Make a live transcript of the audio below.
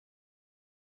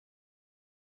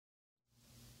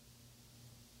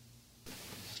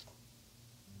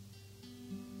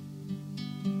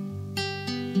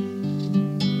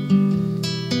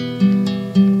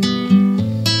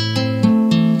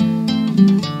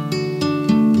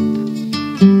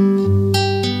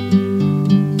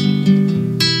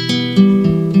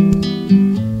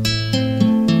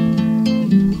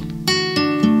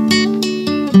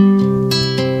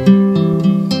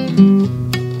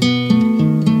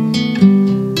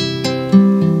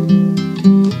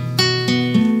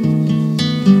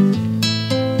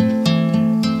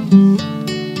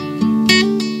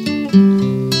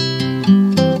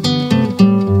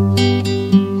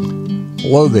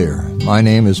Hello there. My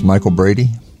name is Michael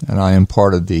Brady, and I am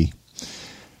part of the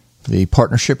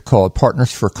partnership called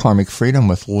Partners for Karmic Freedom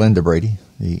with Linda Brady,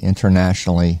 the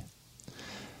internationally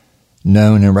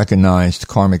known and recognized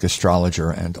karmic astrologer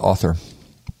and author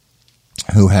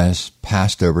who has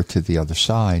passed over to the other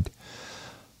side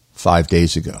 5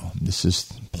 days ago. This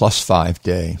is plus 5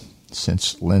 day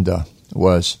since Linda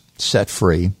was set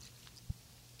free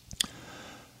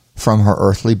from her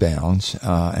earthly bounds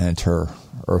and her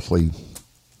earthly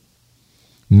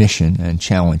mission and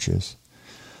challenges,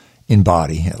 in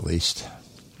body at least.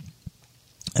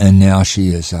 And now she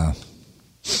is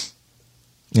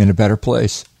in a better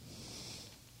place.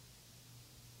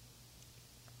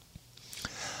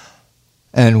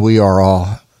 And we are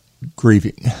all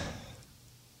grieving,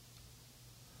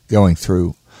 going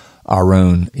through our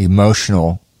own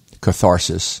emotional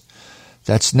catharsis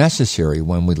that's necessary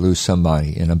when we lose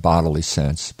somebody in a bodily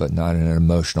sense, but not in an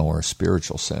emotional or a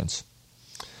spiritual sense.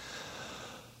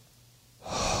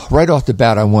 Right off the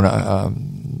bat, I want to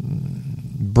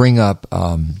bring up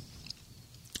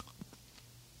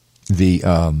the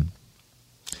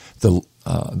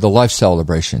life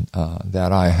celebration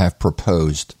that I have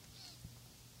proposed.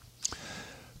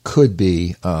 Could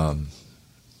be,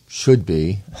 should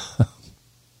be.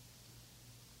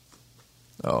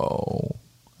 Oh,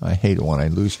 I hate it when I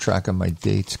lose track of my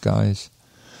dates, guys.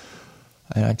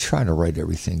 And I try to write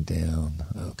everything down.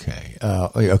 Okay.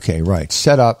 Okay, right.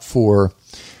 Set up for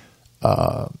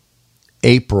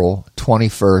April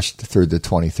 21st through the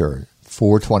 23rd,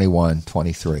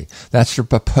 4/21/23. That's the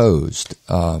proposed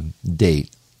date,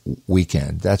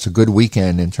 weekend. That's a good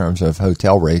weekend in terms of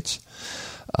hotel rates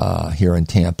here in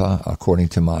Tampa, according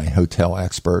to my hotel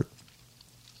expert,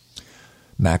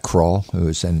 Matt Kroll, who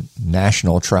is a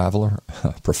national traveler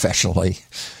professionally,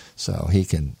 so he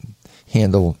can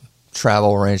handle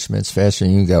travel arrangements faster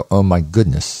than you can go, oh my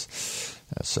goodness.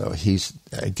 So he's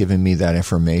given me that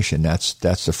information. That's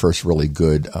the first really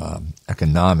good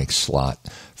economic slot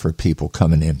for people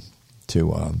coming in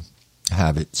to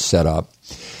have it set up.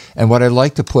 And what I'd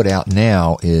like to put out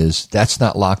now is that's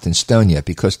not locked in stone yet,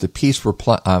 because the piece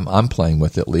I'm playing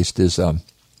with at least is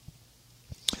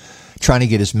trying to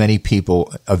get as many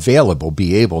people available,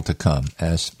 be able to come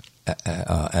as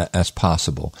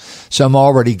possible. So I'm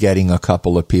already getting a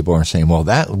couple of people who are saying, well,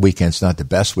 that weekend's not the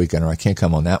best weekend, or I can't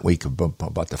come on that week,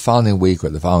 but the following week or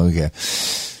the following weekend.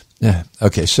 Yeah.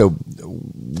 Okay, so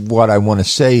what I want to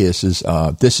say is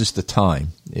this is the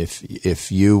time.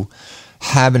 If you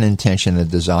have an intention, a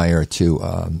desire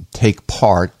to take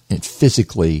part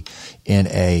physically in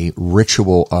a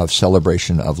ritual of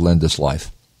celebration of Linda's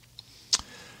life,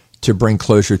 to bring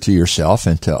closure to yourself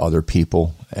and to other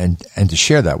people, and to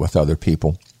share that with other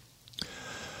people.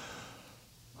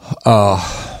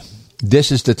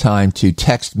 This is the time to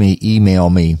text me, email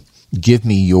me, give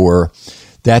me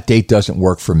that date doesn't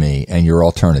work for me, and your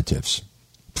alternatives.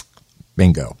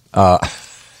 Bingo. And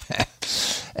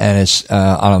it's,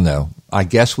 I don't know. I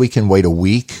guess we can wait a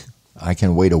week. I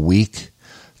can wait a week.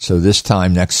 So this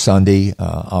time next Sunday,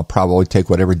 I'll probably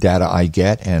take whatever data I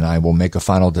get, and I will make a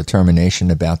final determination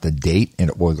about the date,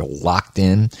 and it will get locked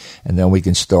in, and then we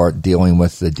can start dealing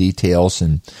with the details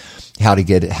and how to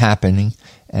get it happening,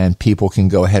 and people can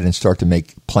go ahead and start to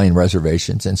make plane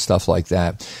reservations and stuff like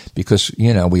that, because,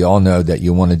 we all know that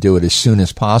you want to do it as soon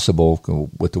as possible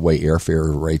with the way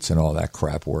airfare rates and all that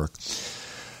crap work.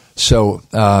 So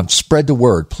spread the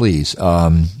word, please.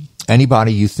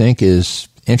 Anybody you think is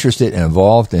interested and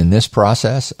involved in this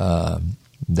process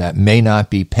that may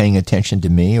not be paying attention to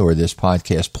me or this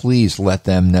podcast, please let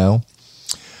them know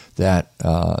that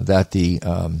the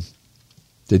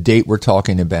date we're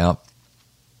talking about.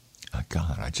 Oh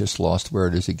God, I just lost where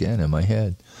it is again in my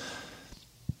head.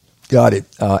 Got it.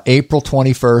 April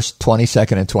 21st,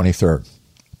 22nd, and 23rd.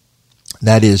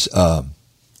 That is.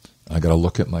 I got to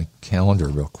look at my calendar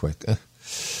real quick.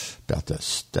 About to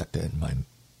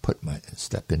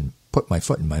put my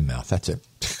foot in my mouth. That's it.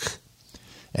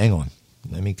 Hang on.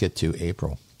 Let me get to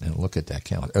April and look at that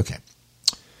calendar. Okay.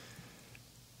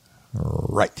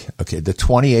 Right. Okay. The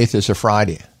 28th is a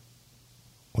Friday.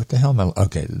 What the hell am I?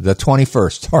 Okay. The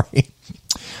 21st. Sorry.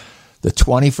 The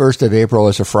 21st of April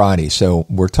is a Friday. So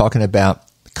we're talking about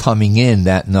coming in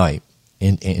that night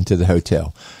into the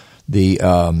hotel. The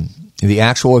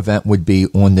actual event would be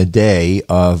on the day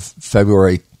of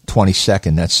February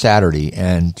 22nd, that's Saturday,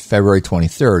 and February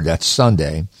 23rd, that's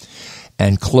Sunday,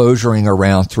 and closing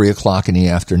around 3 o'clock in the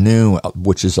afternoon,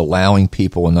 which is allowing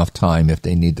people enough time if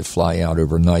they need to fly out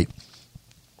overnight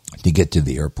to get to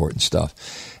the airport and stuff,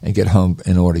 and get home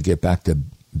in order to get back to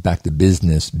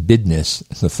business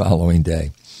the following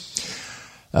day.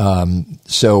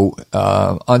 So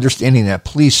understanding that,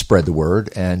 please spread the word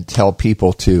and tell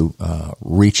people to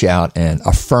reach out and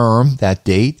affirm that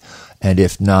date. And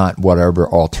if not, whatever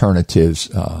alternatives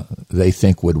they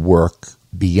think would work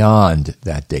beyond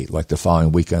that date, like the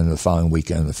following weekend, the following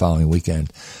weekend, the following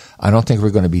weekend. I don't think we're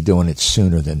going to be doing it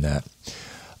sooner than that.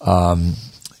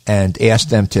 And ask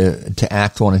them to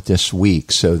act on it this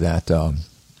week so that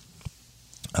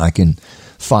I can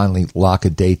finally lock a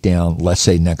date down, let's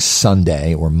say next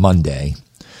Sunday or Monday,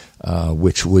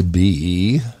 which would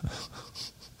be,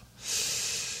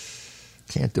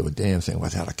 can't do a damn thing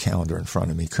without a calendar in front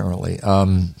of me currently.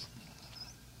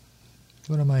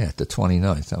 What am I at? The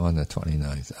 29th. I'm on the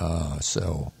 29th.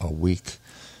 So a week.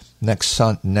 Next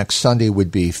Sunday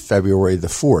would be February the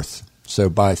 4th. So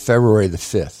by February the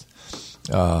 5th,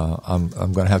 I'm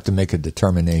going to have to make a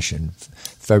determination.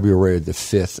 February the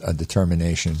 5th, a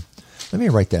determination. Let me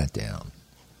write that down.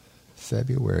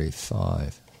 February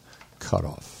 5,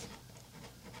 cutoff,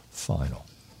 final.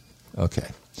 Okay,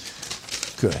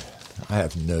 good. I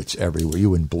have notes everywhere. You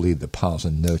wouldn't believe the piles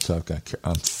of notes I've got.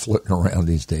 I'm floating around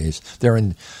these days. They're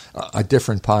in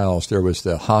different piles. There was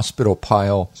the hospital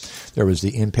pile. There was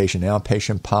the inpatient,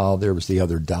 outpatient pile. There was the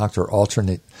other doctor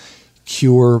alternate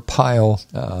cure pile.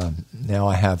 Now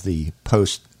I have the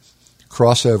post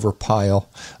crossover pile.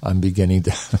 I'm beginning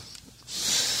to...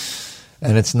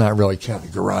 And it's not really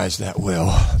categorized that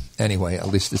well. Anyway, at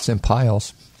least it's in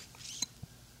piles.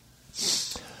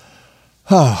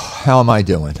 Oh, how am I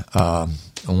doing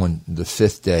on the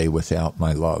 5th day without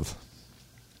my love?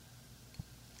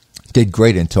 Did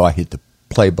great until I hit the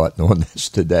play button on this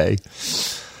today.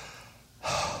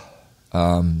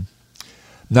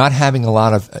 Not having a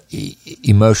lot of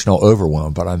emotional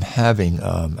overwhelm, but I'm having,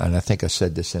 and I think I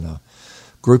said this in a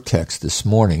group text this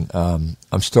morning,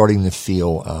 I'm starting to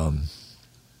feel...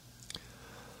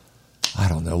 I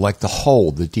don't know, like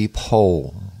the deep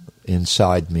hole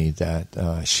inside me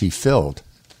that she filled.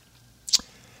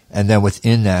 And then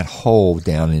within that hole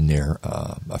down in there,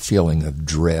 a feeling of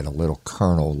dread, a little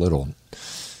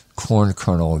corn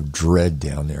kernel of dread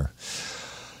down there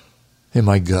in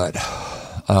my gut.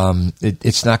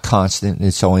 It's not constant.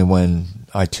 It's only when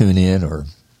I tune in or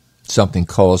something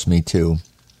calls me to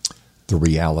the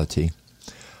reality.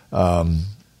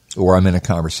 Or I'm in a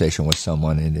conversation with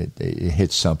someone and it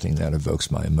hits something that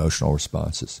evokes my emotional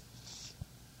responses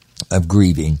of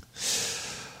grieving.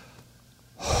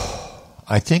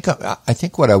 I think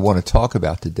what I want to talk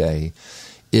about today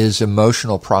is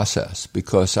emotional process,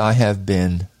 because I have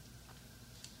been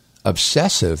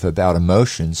obsessive about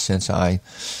emotions since I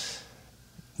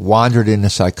wandered into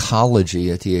psychology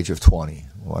at the age of 20.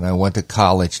 When I went to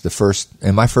college,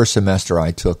 in my first semester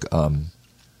I took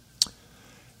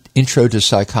Intro to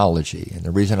Psychology. And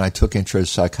the reason I took Intro to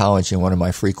Psychology in one of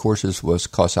my free courses was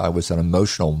because I was an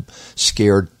emotional,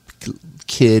 scared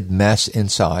kid mess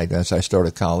inside as I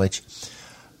started college,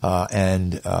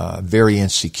 and very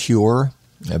insecure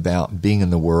about being in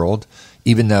the world,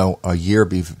 even though the year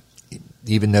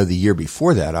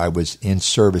before that I was in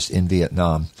service in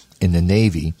Vietnam, in the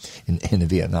Navy, in the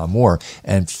Vietnam War,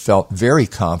 and felt very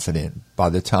confident by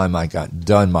the time I got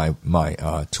done my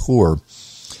tour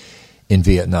in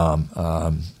Vietnam,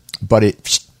 but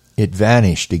it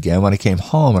vanished again when I came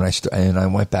home, and I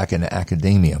went back into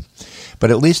academia.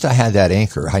 But at least I had that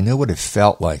anchor. I knew what it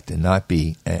felt like to not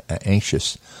be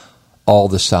anxious all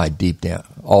the time,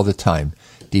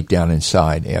 deep down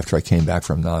inside. After I came back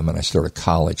from Nam and I started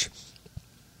college,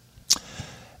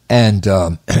 and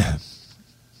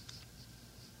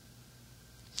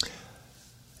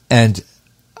I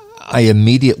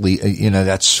immediately,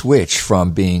 that switch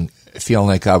from feeling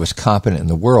like I was competent in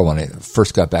the world when I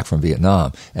first got back from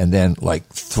Vietnam. And then like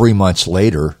 3 months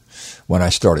later, when I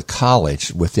started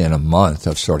college, within a month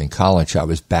of starting college, I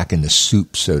was back in the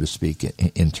soup, so to speak,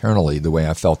 internally, the way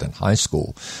I felt in high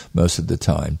school most of the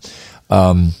time.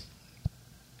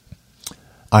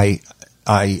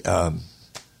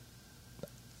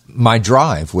 My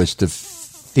drive was to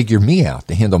figure me out,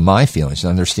 to handle my feelings, to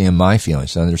understand my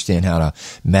feelings, to understand how to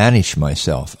manage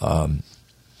myself.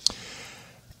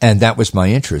 And that was my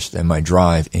interest and my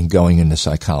drive in going into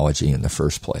psychology in the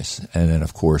first place. And then,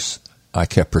 of course, I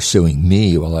kept pursuing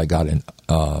me while I got an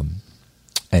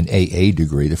AA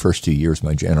degree, the first 2 years,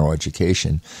 my general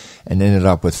education, and ended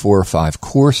up with 4 or 5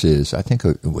 courses. I think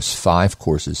it was 5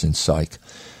 courses in psych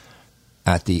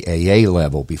at the AA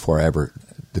level before I ever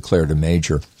declared a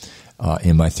major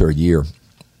in my 3rd year.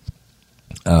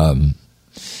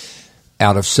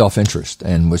 Out of self-interest,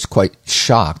 and was quite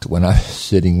shocked when I was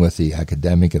sitting with the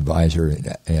academic advisor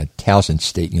at Towson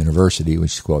State University,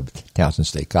 which is called Towson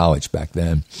State College back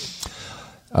then,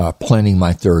 planning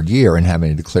my third year and having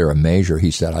to declare a major,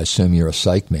 he said, "I assume you're a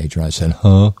psych major." And I said,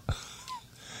 "Huh?"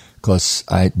 Because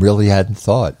I really hadn't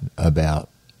thought about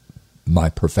my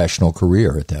professional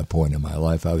career at that point in my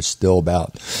life. I was still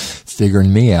about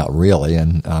figuring me out, really,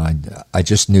 and I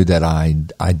just knew that I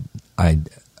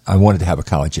wanted to have a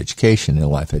college education in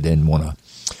life. I didn't want to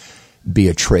be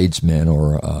a tradesman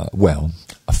or, a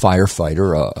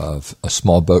firefighter, a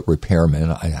small boat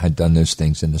repairman. I had done those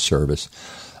things in the service.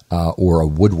 Or a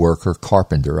woodworker,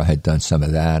 carpenter. I had done some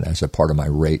of that as a part of my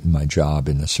rate and my job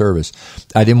in the service.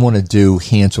 I didn't want to do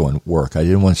hands-on work. I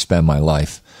didn't want to spend my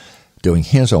life doing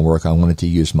hands-on work. I wanted to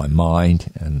use my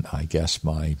mind and I guess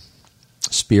my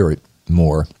spirit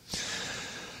more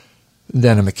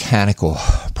than a mechanical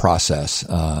process.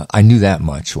 I knew that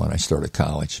much when I started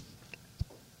college.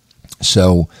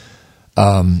 So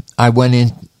I went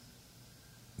in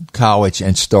college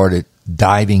and started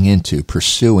diving into,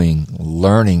 pursuing,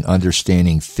 learning,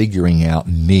 understanding, figuring out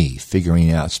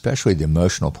especially the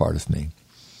emotional part of me.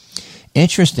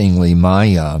 Interestingly,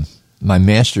 my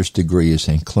master's degree is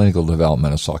in clinical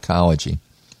developmental psychology.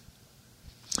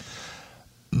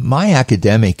 My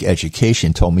academic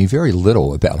education told me very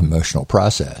little about emotional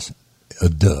process.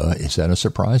 Duh, is that a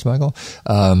surprise, Michael?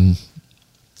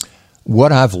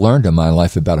 What I've learned in my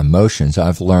life about emotions,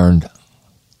 I've learned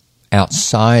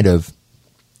outside of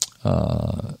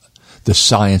the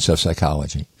science of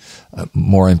psychology,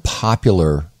 more in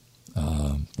popular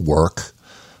work,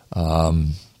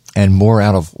 and more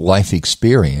out of life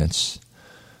experience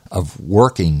of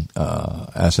working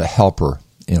as a helper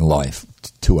in life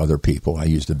to other people. I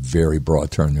used a very broad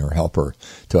term there, helper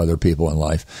to other people in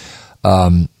life,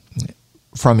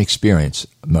 from experience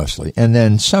mostly, and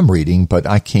then some reading, but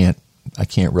I can't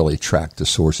really track the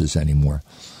sources anymore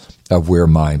of where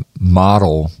my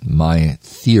model, my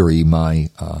theory, my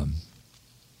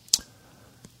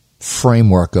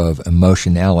framework of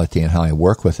emotionality and how I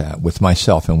work with that, with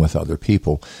myself and with other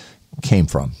people, came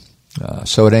from.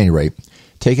 So at any rate,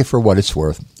 take it for what it's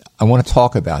worth. I want to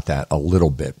talk about that a little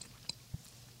bit.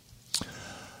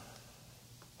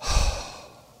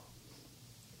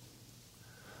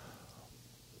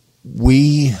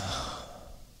 We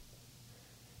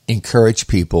encourage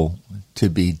people to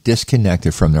be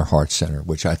disconnected from their heart center,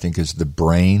 which I think is the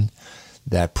brain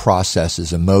that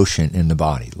processes emotion in the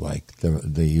body. Like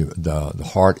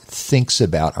the heart thinks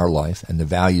about our life and the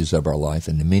values of our life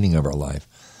and the meaning of our life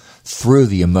through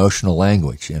the emotional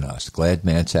language in us: glad,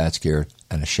 mad, sad, scared,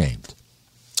 and ashamed.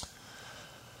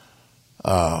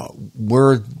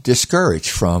 We're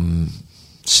discouraged from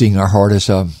seeing our heart as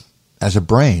a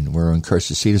brain. We're encouraged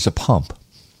to see it as a pump,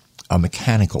 a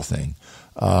mechanical thing.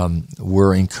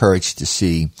 We're encouraged to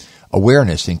see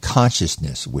awareness and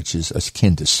consciousness, which is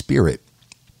akin to spirit,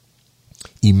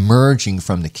 emerging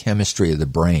from the chemistry of the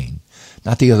brain,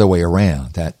 not the other way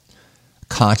around, that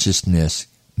consciousness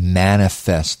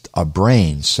manifests a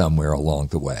brain somewhere along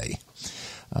the way,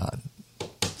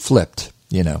 flipped,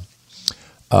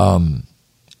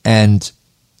 and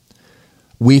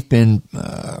we've been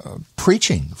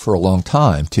preaching for a long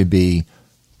time to be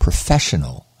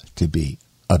professional, to be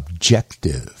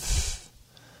objective,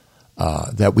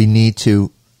 that we need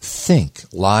to think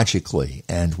logically,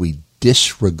 and we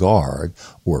disregard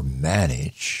or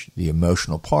manage the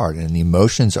emotional part. And the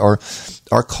emotions are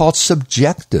called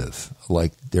subjective,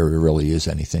 like there really is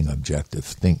anything objective.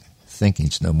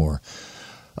 Thinking's no more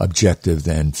objective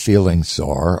than feelings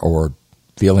are, or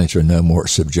feelings are no more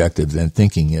subjective than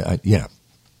thinking.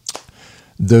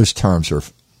 Those terms are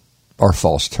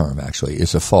false term, actually.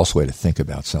 It's a false way to think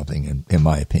about something, in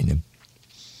my opinion.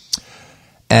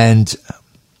 And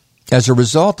as a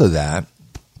result of that,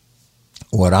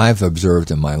 what I've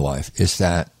observed in my life is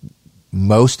that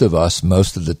most of us,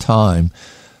 most of the time,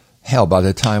 by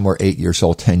the time we're 8 years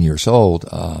old, 10 years old,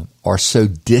 are so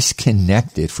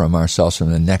disconnected from ourselves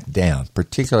from the neck down,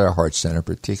 particularly our heart center,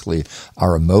 particularly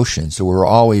our emotions. So we're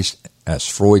always, as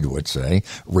Freud would say,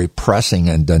 repressing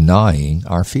and denying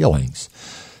our feelings.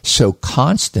 So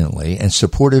constantly, and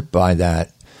supported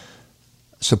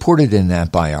in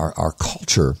that by our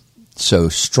culture so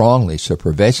strongly, so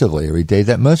pervasively every day,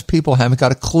 that most people haven't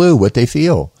got a clue what they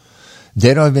feel.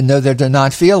 They don't even know that they're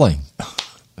not feeling.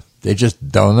 They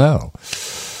just don't know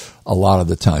a lot of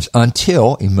the times,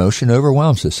 until emotion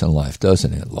overwhelms us in life,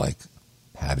 doesn't it? Like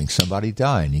having somebody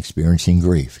die and experiencing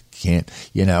grief.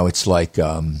 It's like,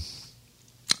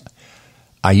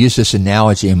 I use this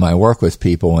analogy in my work with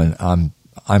people, and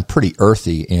I'm pretty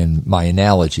earthy in my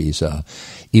analogies.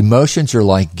 Emotions are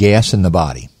like gas in the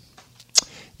body.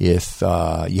 If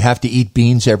you have to eat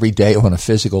beans every day on a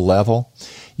physical level,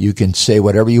 you can say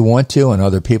whatever you want to, and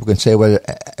other people can say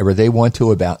whatever they want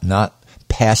to about not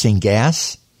passing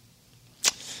gas.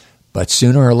 But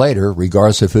sooner or later,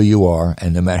 regardless of who you are,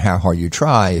 and no matter how hard you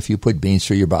try, if you put beans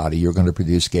through your body, you're going to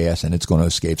produce gas and it's going to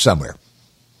escape somewhere.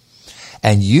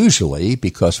 And usually,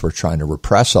 because we're trying to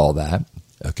repress all that,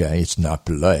 okay, it's not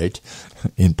polite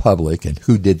in public, and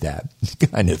who did that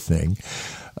kind of thing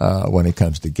when it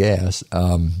comes to gas.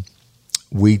 I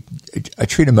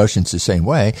treat emotions the same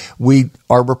way. We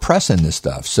are repressing this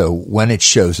stuff. So when it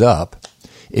shows up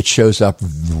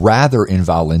rather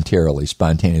involuntarily,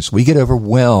 spontaneous. We get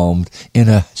overwhelmed in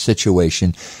a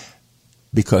situation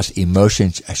because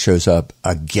emotion shows up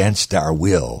against our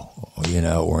will,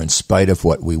 or in spite of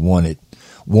what we want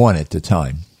at the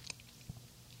time.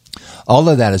 All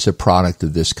of that is a product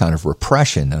of this kind of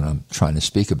repression that I'm trying to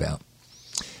speak about,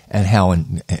 and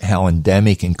how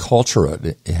endemic and cultural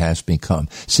it has become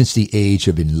since the age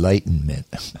of enlightenment,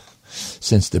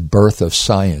 since the birth of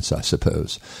science, I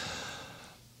suppose.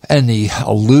 And the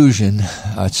illusion,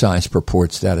 science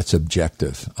purports that it's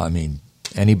objective. I mean,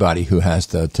 anybody who has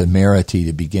the temerity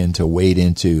to begin to wade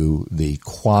into the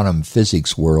quantum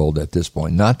physics world at this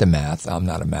point, not the math, I'm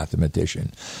not a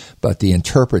mathematician, but the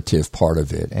interpretive part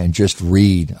of it, and just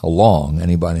read along.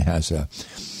 Anybody has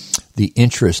the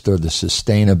interest or the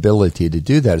sustainability to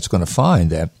do that, it's going to find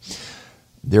that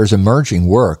there's emerging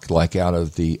work, like out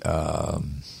of the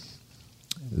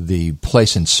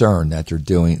place in CERN that they're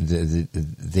doing,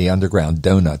 the underground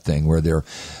donut thing, where they're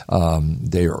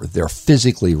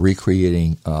physically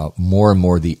recreating more and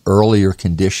more the earlier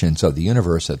conditions of the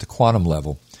universe at the quantum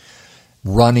level,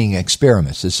 running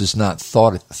experiments. This is not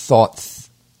thought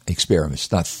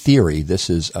experiments, not theory. This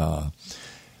is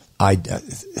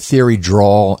theory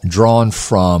drawn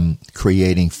from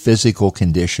creating physical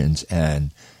conditions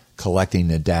and collecting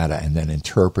the data and then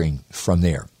interpreting from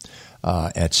there.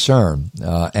 At CERN,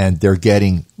 and they're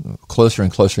getting closer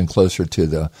and closer and closer to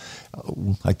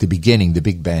the beginning, the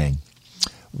Big Bang,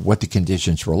 what the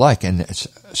conditions were like. And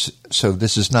so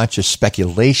this is not just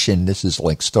speculation. This is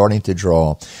like starting to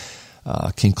draw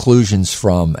conclusions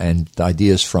from and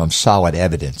ideas from solid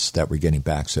evidence that we're getting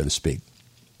back, so to speak.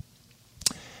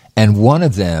 And one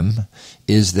of them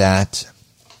is that,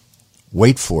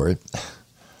 wait for it,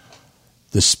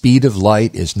 the speed of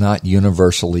light is not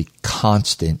universally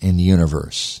constant in the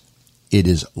universe. It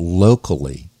is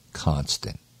locally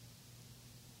constant.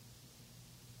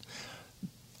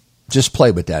 Just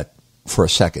play with that for a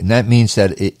second. That means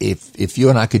that if you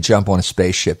and I could jump on a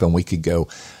spaceship and we could go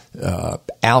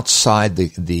outside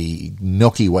the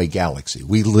Milky Way galaxy.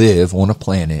 We live on a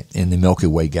planet in the Milky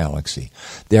Way galaxy.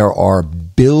 There are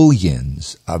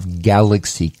billions of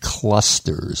galaxy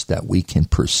clusters that we can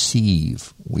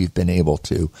perceive. We've been able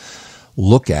to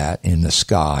look at in the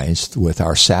skies with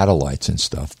our satellites and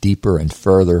stuff, deeper and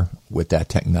further with that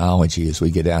technology as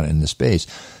we get out into space.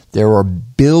 There are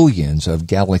billions of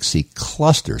galaxy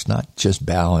clusters, not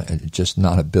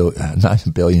not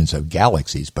billions of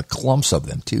galaxies, but clumps of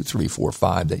them, 2, 3, 4,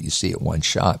 5 that you see at one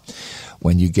shot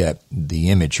when you get the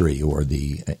imagery or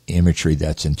the imagery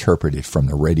that's interpreted from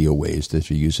the radio waves that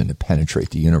you're using to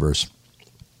penetrate the universe.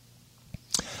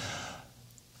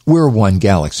 We're one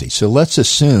galaxy. So let's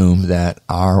assume that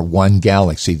our one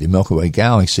galaxy, the Milky Way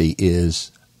galaxy,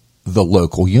 is the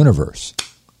local universe,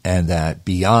 and that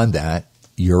beyond that,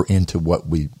 you're into what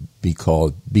we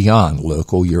call beyond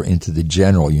local. You're into the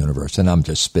general universe, and I'm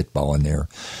just spitballing there.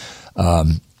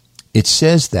 It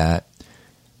says that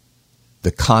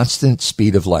the constant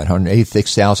speed of light,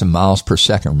 186,000 miles per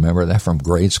second, remember that from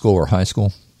grade school or high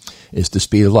school, is the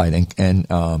speed of light. And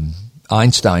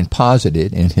Einstein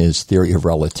posited in his theory of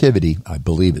relativity, I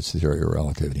believe it's the theory of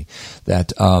relativity,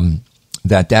 that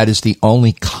that is the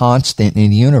only constant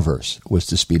in the universe was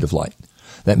the speed of light.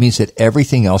 That means that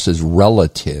everything else is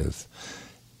relative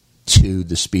to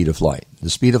the speed of light. The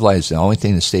speed of light is the only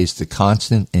thing that stays the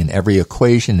constant in every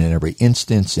equation, in every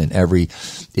instance,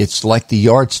 it's like the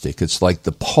yardstick. It's like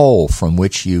the pole from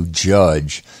which you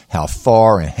judge how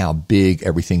far and how big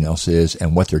everything else is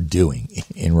and what they're doing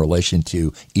in relation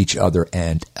to each other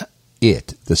and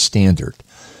the standard,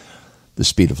 the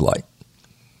speed of light.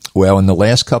 Well, in the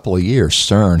last couple of years,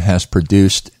 CERN has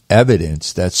produced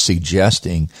evidence that's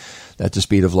suggesting that the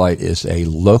speed of light is a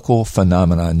local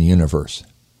phenomenon in the universe.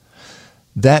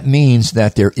 That means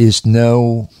that there is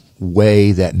no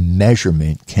way that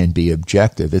measurement can be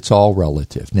objective. It's all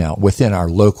relative. Now, within our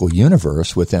local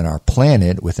universe, within our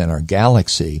planet, within our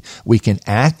galaxy, we can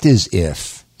act as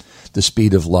if the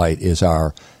speed of light is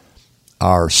our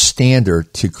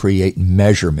standard to create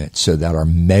measurement so that our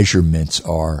measurements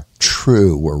are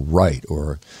true or right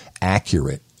or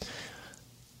accurate.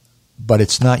 But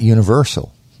it's not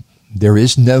universal. There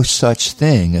is no such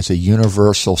thing as a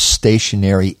universal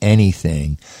stationary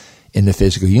anything in the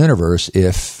physical universe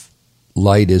if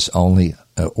light is only,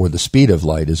 or the speed of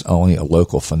light is only a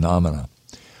local phenomena.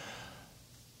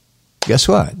 Guess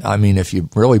what? I mean, if you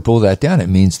really pull that down, it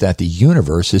means that the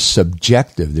universe is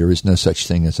subjective. There is no such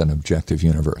thing as an objective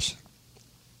universe.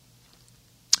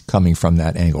 Coming from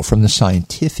that angle, from the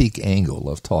scientific angle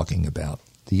of talking about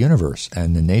the universe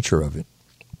and the nature of it.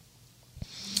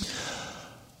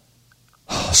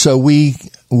 So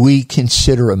we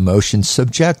consider emotion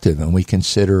subjective, and we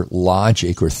consider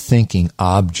logic or thinking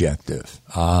objective.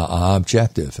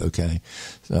 Objective, okay?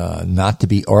 Not to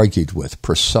be argued with,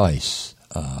 precise,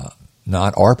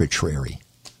 not arbitrary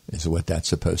is what that's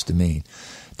supposed to mean.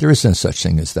 There is no such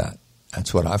thing as that.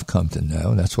 That's what I've come to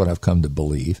know. That's what I've come to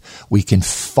believe. We can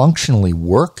functionally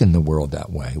work in the world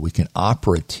that way. We can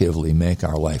operatively make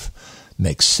our life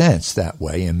make sense that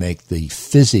way and make the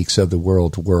physics of the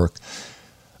world work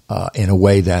in a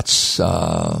way that's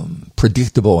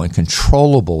predictable and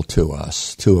controllable to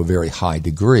us to a very high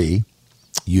degree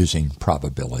using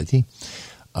probability.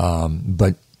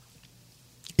 But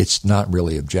it's not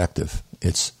really objective.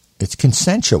 It's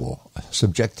consensual.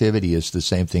 Subjectivity is the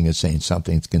same thing as saying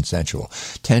something's consensual.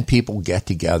 10 people get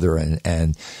together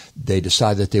and they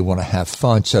decide that they want to have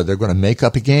fun, so they're going to make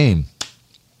up a game.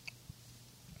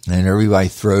 And everybody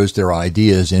throws their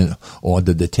ideas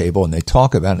onto the table and they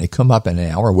talk about it and they come up in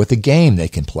an hour with a game they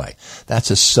can play.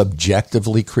 That's a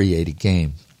subjectively created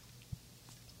game.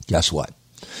 Guess what?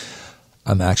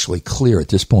 I'm actually clear at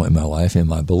this point in my life in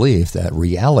my belief that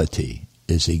reality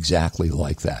is exactly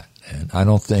like that. And I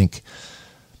don't think,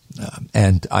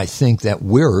 and I think that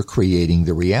we're creating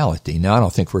the reality. Now, I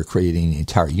don't think we're creating the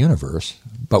entire universe,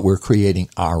 but we're creating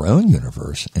our own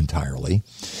universe entirely.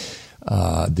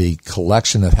 The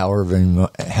collection of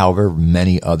however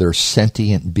many other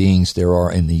sentient beings there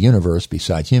are in the universe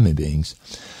besides human beings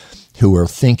who are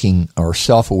thinking or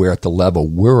self-aware at the level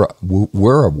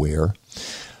we're aware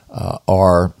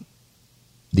are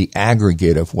the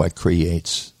aggregate of what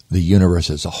creates the universe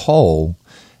as a whole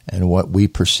and what we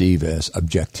perceive as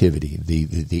objectivity,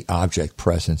 the object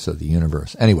presence of the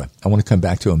universe. Anyway, I want to come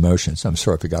back to emotions. I'm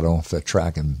sorry if I got off the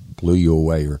track and blew you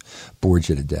away or bored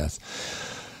you to death.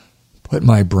 But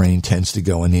my brain tends to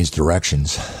go in these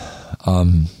directions.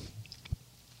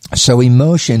 So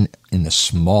emotion in the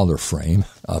smaller frame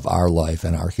of our life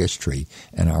and our history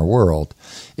and our world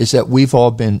is that we've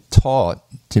all been taught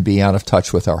to be out of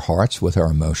touch with our hearts, with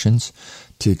our emotions,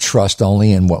 to trust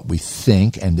only in what we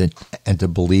think and to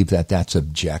believe that that's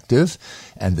objective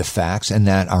and the facts, and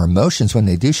that our emotions, when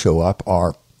they do show up,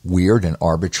 are weird and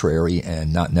arbitrary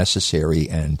and not necessary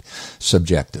and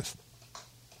subjective.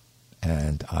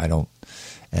 And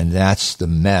that's the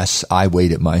mess I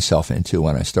waded myself into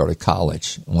when I started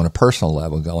college on a personal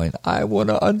level, going, I want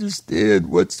to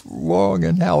understand what's wrong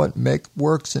and how it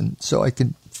works, and so I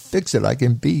can fix it. I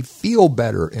can feel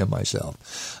better in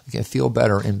myself. I can feel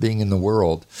better in being in the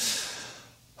world.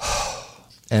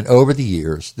 And over the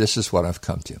years, this is what I've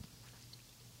come to.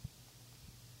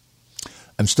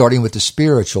 I'm starting with the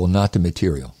spiritual, not the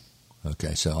material.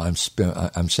 Okay, so I'm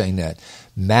saying that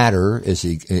matter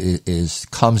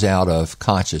comes out of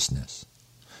consciousness,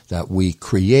 that we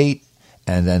create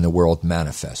and then the world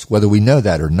manifests. Whether we know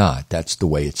that or not, that's the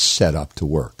way it's set up to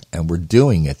work. And we're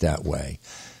doing it that way,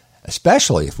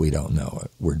 especially if we don't know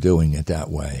it. We're doing it that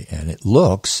way. And it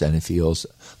looks and it feels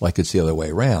like it's the other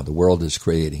way around. The world is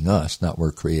creating us, not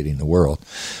we're creating the world.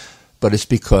 But it's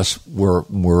because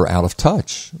we're out of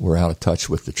touch. We're out of touch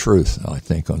with the truth, I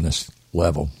think, on this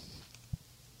level.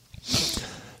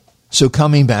 So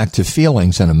coming back to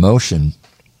feelings and emotion,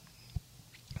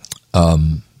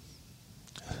 the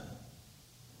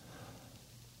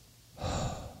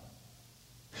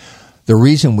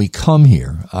reason we come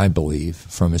here, I believe,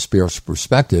 from a spiritual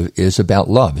perspective, is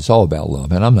about love. It's all about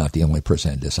love. And I'm not the only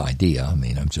person at this idea. I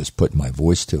mean, I'm just putting my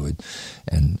voice to it.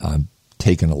 And I'm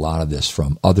taking a lot of this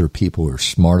from other people who are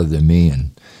smarter than me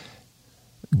and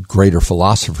greater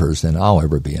philosophers than I'll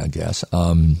ever be, I guess.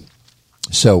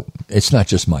 So it's not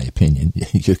just my opinion.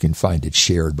 You can find it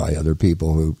shared by other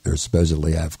people who are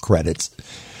supposedly have credits,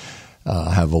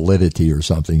 have validity or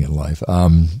something in life.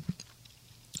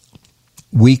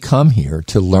 We come here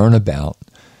to learn about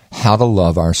how to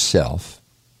love ourselves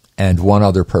and one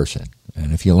other person.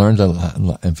 And if you learn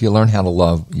how to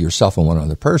love yourself and one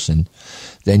other person,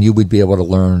 then you would be able to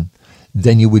learn.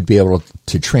 Then you would be able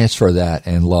to transfer that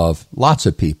and love lots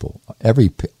of people,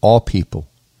 all people.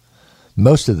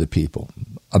 Most of the people,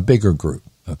 a bigger group.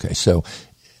 Okay, so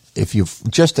if you've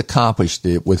just accomplished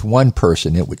it with one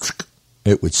person, it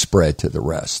would spread to the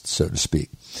rest, so to speak.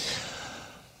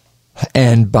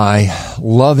 And by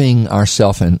loving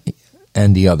ourselves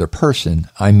and the other person,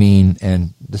 I mean,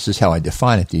 and this is how I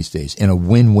define it these days, in a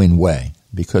win-win way.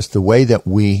 Because the way that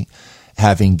we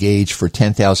have engaged for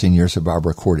 10,000 years of our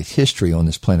recorded history on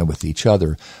this planet with each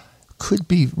other could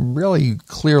be really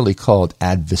clearly called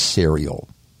adversarial.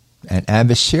 And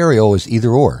adversarial is either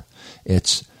or.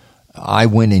 It's I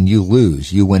win and you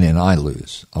lose, you win and I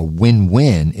lose. A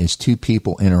win-win is two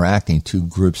people interacting, two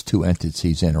groups, two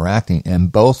entities interacting, and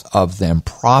both of them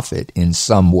profit in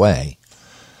some way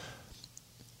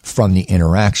from the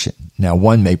interaction. Now,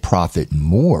 one may profit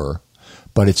more,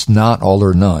 but it's not all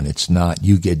or none. It's not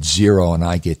you get 0 and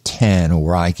I get 10,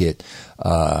 or I get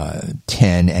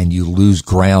 10 and you lose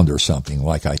ground or something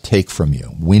like I take from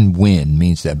you. Win-win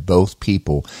means that both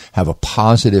people have a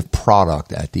positive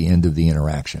product at the end of the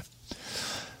interaction.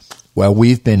 Well,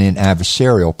 we've been in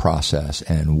adversarial process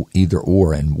and either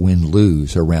or and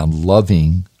win-lose around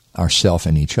loving ourselves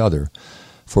and each other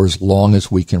for as long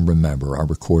as we can remember our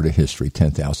recorded history,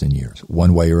 10,000 years,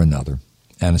 one way or another.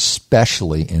 And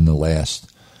especially in the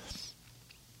last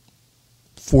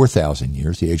 4,000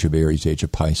 years, the age of Aries, age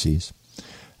of Pisces,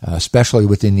 especially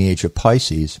within the age of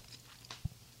Pisces,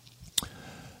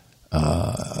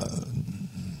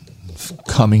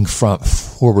 coming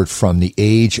forward from the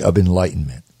age of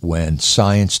enlightenment, when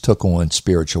science took on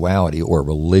spirituality or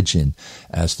religion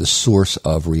as the source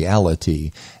of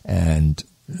reality and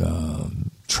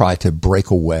tried to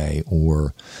break away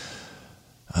or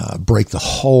break the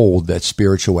hold that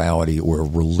spirituality or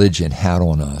religion had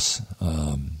on us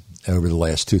over the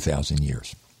last 2,000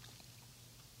 years.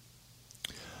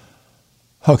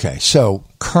 Okay, so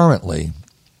currently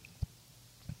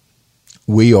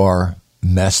we are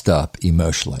messed up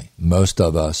emotionally. Most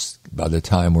of us, by the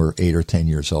time we're 8 or 10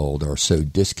 years old, are so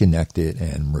disconnected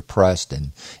and repressed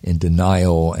and in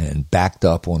denial and backed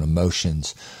up on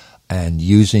emotions and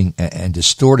using and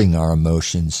distorting our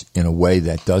emotions in a way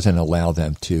that doesn't allow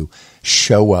them to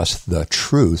show us the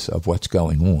truth of what's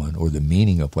going on or the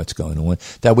meaning of what's going on,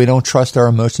 that we don't trust our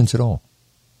emotions at all.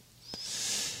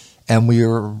 And we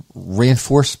are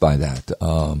reinforced by that,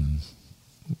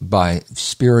 by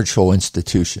spiritual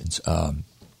institutions,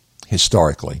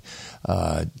 historically.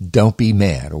 Don't be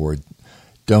mad, or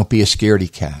don't be a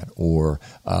scaredy cat, or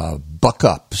buck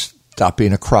up, stop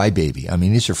being a crybaby. I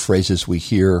mean, these are phrases we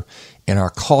hear in our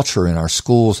culture, in our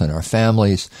schools, in our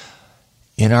families,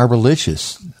 in our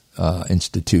religious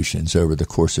institutions over the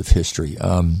course of history.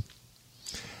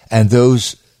 And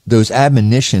those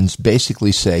admonitions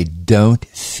basically say, don't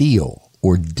feel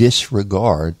or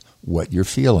disregard what you're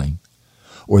feeling,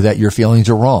 or that your feelings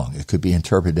are wrong. It could be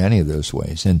interpreted any of those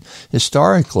ways. And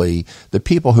historically, the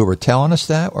people who were telling us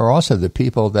that were also the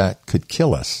people that could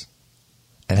kill us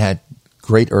and had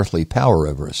great earthly power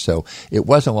over us. So it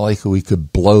wasn't like we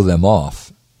could blow them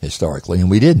off historically, and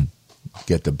we didn't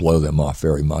get to blow them off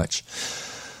very much.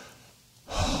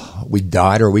 We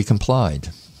died or we complied,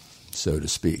 so to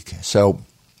speak. So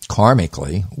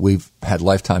karmically, we've had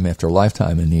lifetime after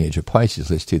lifetime in the age of Pisces,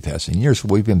 this 2,000 years.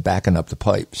 We've been backing up the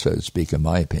pipe, so to speak, in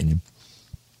my opinion,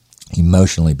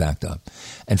 emotionally backed up.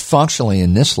 And functionally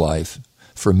in this life,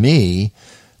 for me,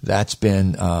 that's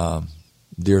been,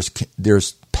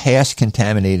 there's past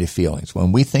contaminated feelings.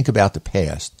 When we think about the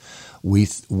past, we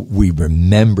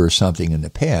remember something in the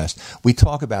past. We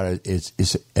talk about it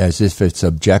as if it's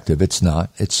objective. It's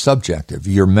not. It's subjective.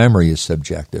 Your memory is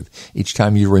subjective. Each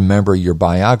time you remember your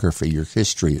biography, your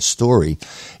history, a story,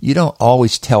 you don't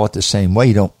always tell it the same way.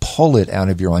 You don't pull it out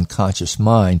of your unconscious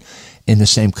mind in the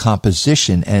same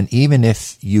composition. And even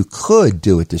if you could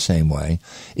do it the same way,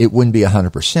 it wouldn't be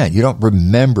 100%. You don't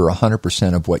remember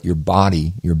 100% of what your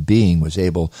body, your being, was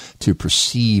able to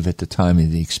perceive at the time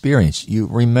of the experience. You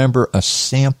remember a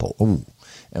sample. Ooh.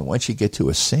 And once you get to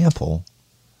a sample,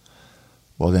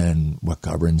 well, then what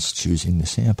governs choosing the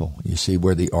sample? You see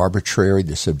where the arbitrary,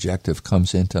 the subjective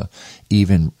comes into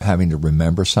even having to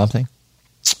remember something?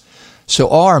 So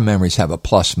all our memories have a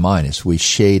plus minus. We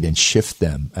shade and shift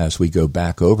them as we go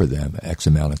back over them X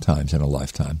amount of times in a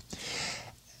lifetime.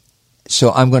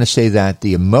 So I'm going to say that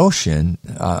the emotion,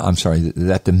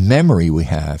 that the memory we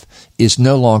have is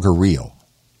no longer real.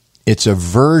 It's a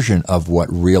version of what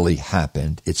really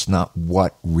happened. It's not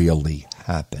what really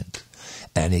happened.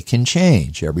 And it can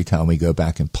change every time we go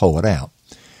back and pull it out.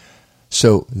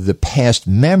 So the past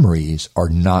memories are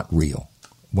not real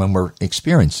when we're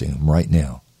experiencing them right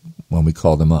now, when we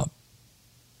call them up.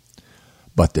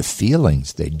 But the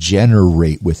feelings they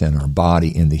generate within our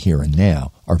body in the here and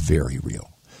now are very real.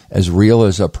 As real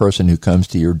as a person who comes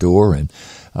to your door and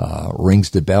rings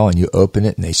the bell and you open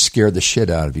it and they scare the shit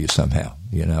out of you somehow,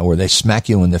 or they smack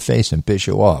you in the face and piss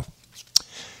you off.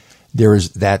 there is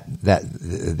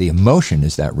the emotion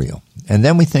is that real. And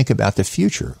then we think about the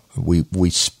future. We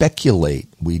speculate,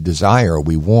 we desire,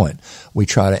 we want. We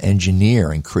try to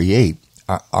engineer and create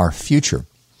our future.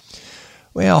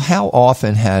 Well, how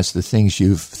often has the things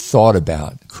you've thought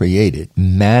about, created,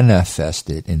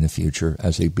 manifested in the future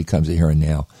as it becomes a here and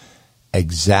now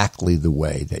exactly the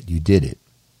way that you did it?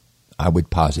 I would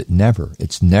posit never.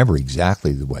 It's never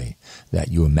exactly the way that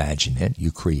you imagine it,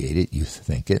 you create it, you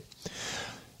think it.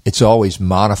 It's always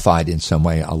modified in some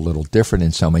way, a little different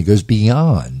in some way. It goes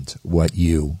beyond what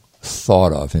you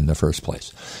thought of in the first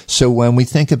place. So when we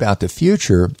think about the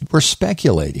future, we're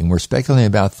speculating. We're speculating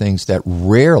about things that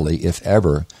rarely, if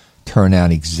ever, turn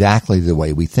out exactly the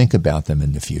way we think about them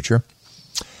in the future.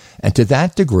 And to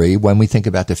that degree, when we think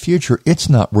about the future, it's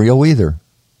not real either.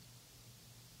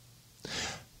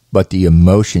 But the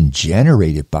emotion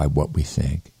generated by what we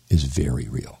think is very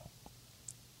real.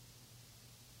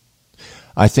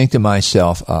 I think to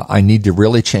myself, I need to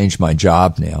really change my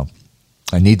job now.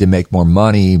 I need to make more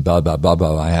money, blah, blah, blah,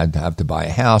 blah. I have to buy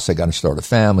a house. I got to start a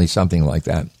family, something like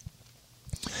that.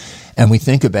 And we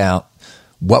think about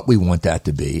what we want that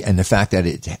to be and the fact that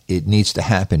it needs to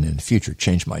happen in the future,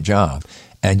 change my job.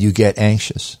 And you get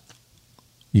anxious.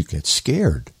 You get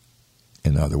scared,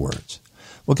 in other words.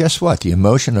 Well, guess what? The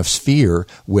emotion of fear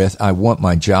with I want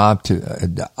my job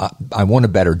to, I want a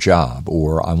better job,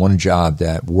 or I want a job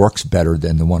that works better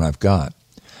than the one I've got.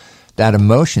 That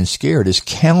emotion, scared, is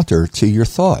counter to your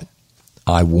thought.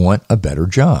 I want a better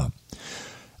job.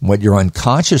 What your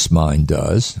unconscious mind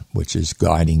does, which is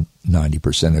guiding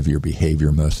 90% of your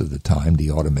behavior most of the time, the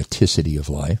automaticity of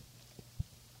life,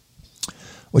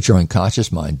 what your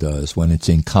unconscious mind does when it's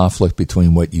in conflict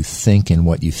between what you think and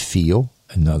what you feel,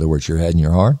 in other words, your head and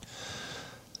your heart,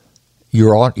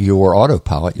 your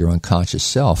autopilot, your unconscious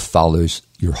self, follows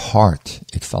your heart.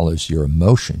 It follows your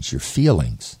emotions, your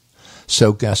feelings.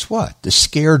 So guess what? The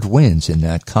scared wins in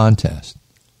that contest,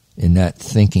 in that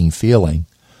thinking, feeling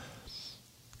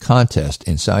contest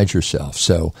inside yourself.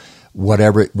 So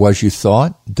whatever it was you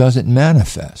thought doesn't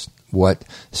manifest. What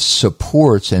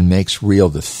supports and makes real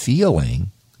the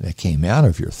feeling that came out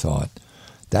of your thought,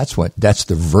 that's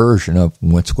the version of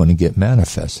what's going to get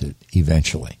manifested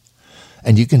eventually.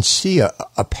 And you can see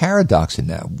a paradox in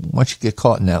that. Once you get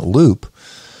caught in that loop,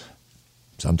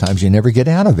 sometimes you never get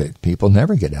out of it. People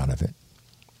never get out of it.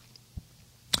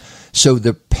 So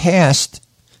the past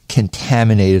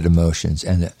contaminated emotions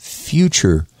and the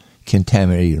future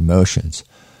contaminated emotions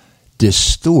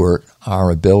distort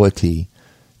our ability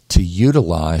to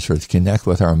utilize or to connect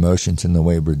with our emotions in the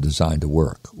way we're designed to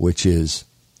work, which is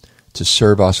to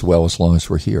serve us well as long as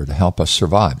we're here, to help us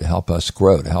survive, to help us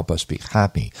grow, to help us be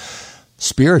happy.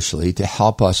 Spiritually, to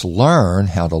help us learn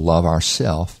how to love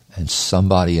ourselves and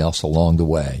somebody else along the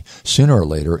way, sooner or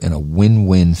later, in a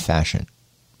win-win fashion.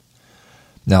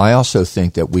 Now, I also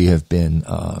think that we have been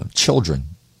children,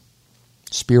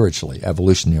 spiritually,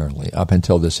 evolutionarily, up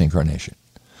until this incarnation.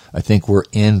 I think we're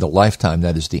in the lifetime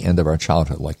that is the end of our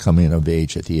childhood, like coming of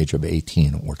age at the age of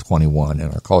 18 or 21 in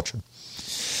our culture.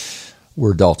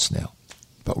 We're adults now,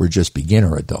 but we're just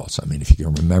beginner adults. I mean, if you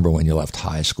can remember when you left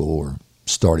high school or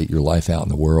started your life out in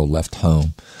the world, left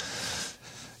home,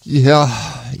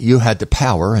 yeah, you had the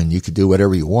power and you could do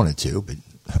whatever you wanted to, but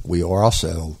we are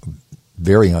also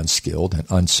very unskilled and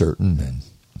uncertain and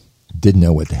didn't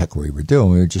know what the heck we were doing.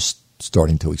 We were just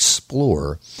starting to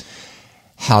explore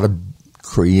how to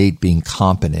create being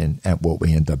competent at what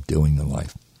we end up doing in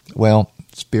life. Well,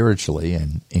 spiritually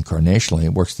and incarnationally,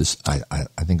 it works I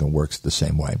think it works the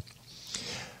same way.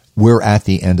 We're at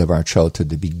the end of our childhood,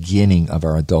 the beginning of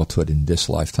our adulthood in this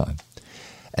lifetime.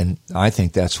 And I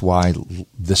think that's why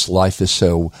this life is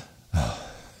so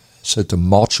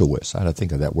tumultuous. I don't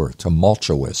think of that word,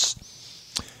 tumultuous.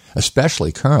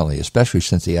 Especially currently, especially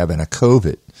since the advent of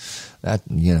COVID.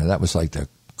 That was like the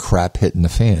crap hitting the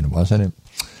fan, wasn't it?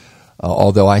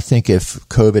 Although I think if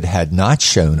COVID had not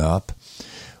shown up,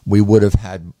 we would have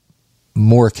had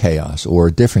more chaos or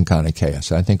a different kind of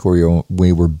chaos. I think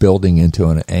we were building into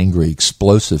an angry,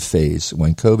 explosive phase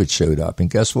when COVID showed up. And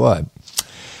guess what?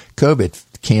 COVID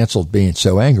canceled being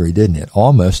so angry, didn't it?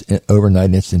 Almost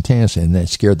overnight, instantaneously, and then it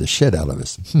scared the shit out of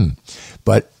us.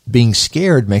 But being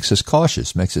scared makes us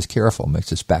cautious, makes us careful,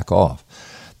 makes us back off.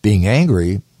 Being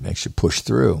angry makes you push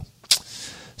through.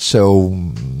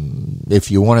 So if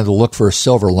you wanted to look for a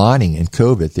silver lining in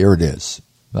COVID, there it is.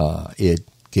 It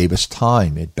gave us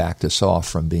time. It backed us off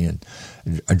from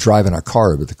driving our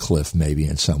car over the cliff, maybe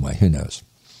in some way. Who knows?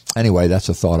 Anyway, that's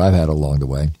a thought I've had along the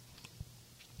way.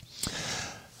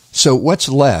 So what's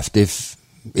left if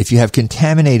you have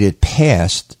contaminated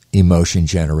past emotion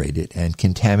generated and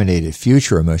contaminated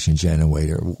future emotion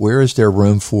generated, where is there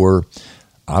room for,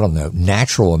 I don't know,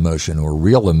 natural emotion or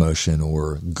real emotion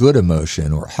or good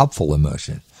emotion or helpful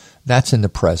emotion? That's in the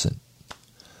present,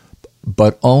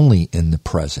 but only in the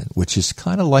present, which is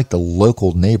kind of like the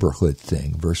local neighborhood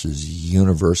thing versus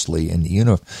universally in the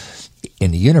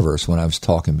universe when I was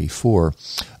talking before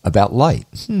about light.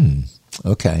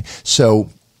 Okay, so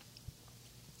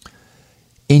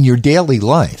in your daily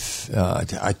life,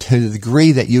 to the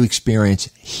degree that you experience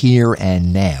here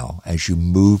and now as you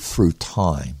move through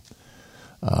time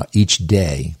each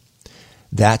day,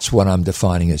 that's what I'm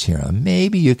defining as here.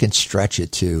 Maybe you can stretch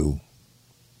it to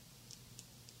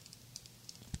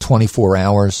 24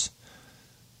 hours.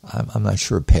 I'm not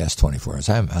sure past 24 hours.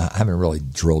 I haven't really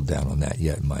drilled down on that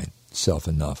yet myself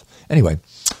enough. Anyway,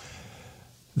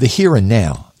 the here and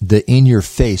now, the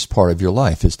in-your-face part of your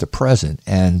life is the present.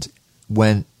 And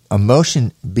when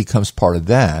emotion becomes part of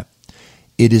that,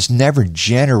 it is never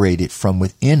generated from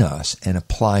within us and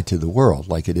applied to the world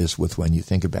like it is with when you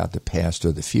think about the past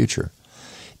or the future.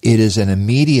 It is an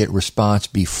immediate response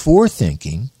before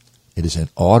thinking. It is an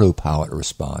autopilot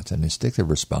response, an instinctive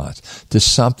response to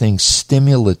something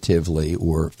stimulatively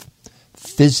or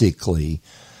physically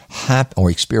or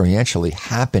experientially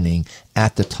happening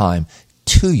at the time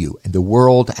to you, and the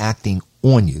world acting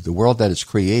on you, the world that is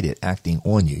created acting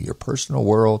on you, your personal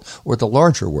world or the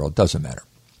larger world, doesn't matter.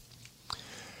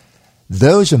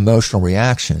 Those emotional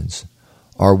reactions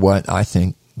are what I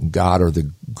think God or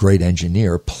the great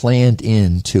engineer planned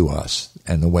into us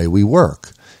and the way we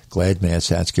work. Glad, mad,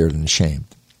 sad, scared, and ashamed.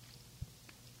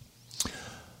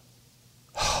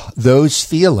 Those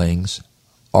feelings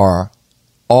are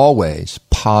always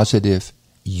positive,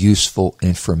 useful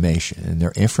information. And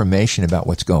they're information about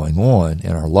what's going on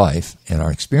in our life and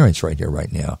our experience right here,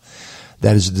 right now,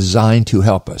 that is designed to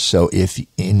help us. So if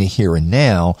in the here and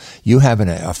now you have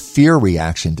a fear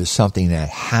reaction to something that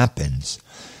happens,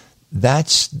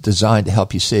 that's designed to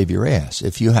help you save your ass.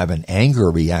 If you have an anger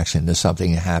reaction to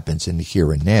something that happens in the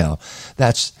here and now,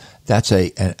 that's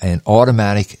an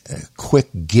automatic, quick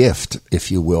gift,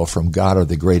 if you will, from God or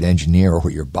the great engineer or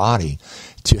your body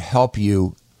to help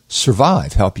you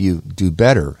survive, help you do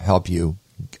better, help you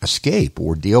escape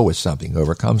or deal with something,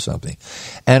 overcome something.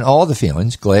 And all the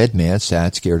feelings, glad, mad,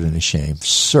 sad, scared, and ashamed,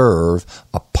 serve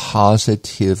a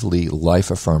positively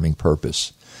life-affirming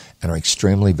purpose and are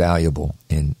extremely valuable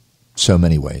in so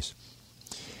many ways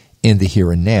in the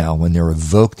here and now when they're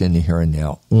evoked in the here and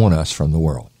now on us from the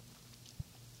world.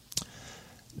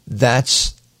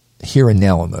 That's here and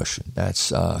now emotion.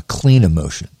 That's clean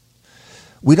emotion.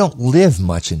 We don't live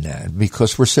much in that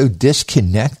because we're so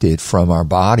disconnected from our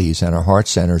bodies and our heart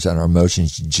centers and our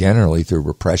emotions generally through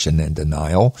repression and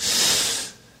denial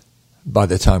by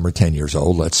the time we're 10 years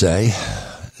old, let's say,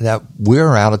 that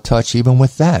we're out of touch even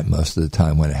with that most of the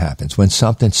time when it happens. When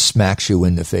something smacks you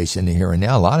in the face in the here and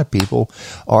now, a lot of people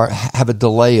have a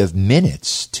delay of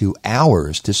minutes to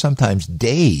hours to sometimes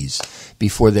days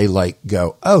before they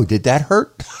go, oh, did that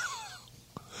hurt?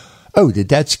 Oh, did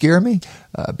that scare me?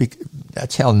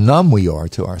 That's how numb we are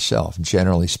to ourselves,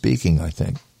 generally speaking, I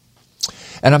think.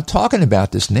 And I'm talking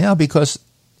about this now because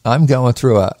I'm going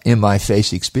through a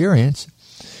in-my-face experience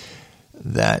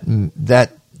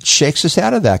that shakes us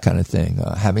out of that kind of thing.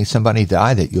 Having somebody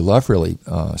die that you love really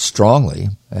strongly,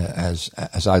 as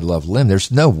I love Lynn,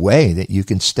 there's no way that you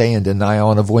can stay in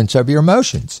denial and avoidance of your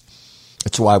emotions.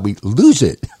 That's why we lose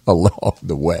it along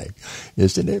the way,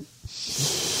 isn't it?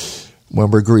 When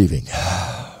we're grieving.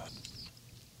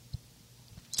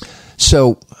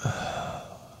 So,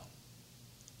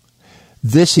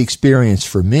 this experience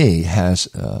for me has,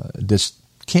 this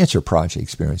Cancer Project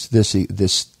experience,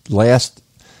 this last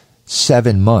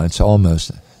 7 months,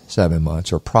 almost 7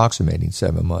 months, or approximating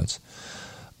 7 months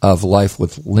of life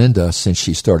with Linda since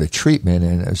she started treatment,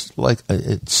 and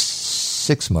it's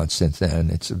 6 months since then.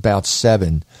 It's about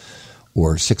 7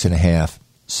 or 6.5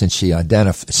 since she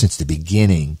since the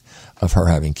beginning of her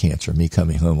having cancer, me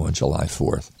coming home on July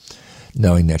 4th,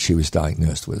 knowing that she was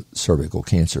diagnosed with cervical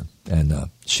cancer.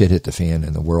 And shit hit the fan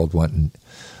and the world went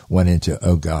into,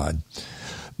 oh God,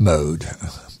 mode.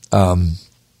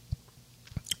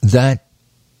 That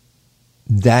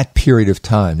period of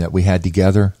time that we had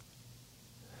together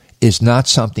is not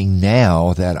something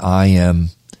now that I am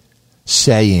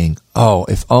saying, oh,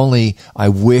 if only I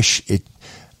wish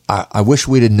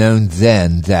we'd have known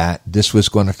then that this was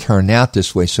going to turn out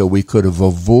this way so we could have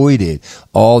avoided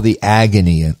all the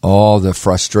agony and all the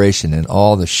frustration and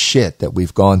all the shit that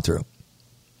we've gone through.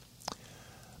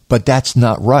 But that's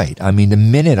not right. I mean, the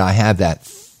minute I have that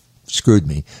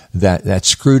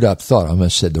screwed up thought, I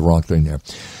almost said the wrong thing there.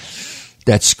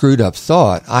 that screwed up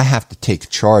thought, I have to take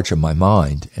charge of my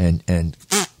mind and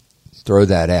throw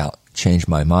that out, change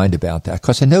my mind about that,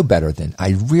 because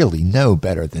I really know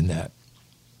better than that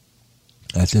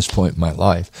at this point in my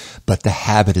life. But the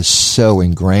habit is so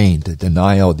ingrained, the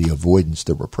denial, the avoidance,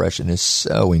 the repression is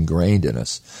so ingrained in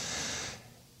us.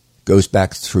 Goes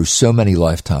back through so many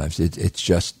lifetimes. It's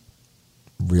just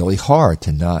really hard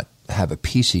to not have a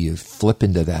piece of you flip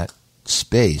into that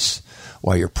space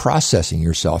while you're processing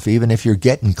yourself, even if you're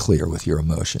getting clear with your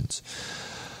emotions.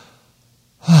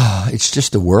 It's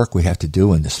just the work we have to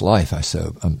do in this life, I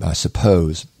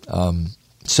suppose.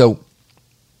 So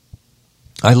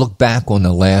I look back on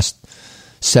the last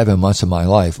 7 months of my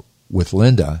life with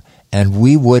Linda, and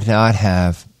we would not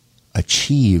have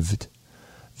achieved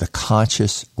the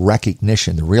conscious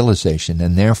recognition, the realization,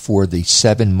 and therefore the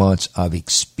 7 months of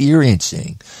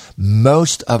experiencing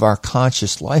most of our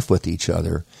conscious life with each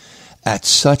other at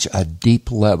such a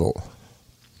deep level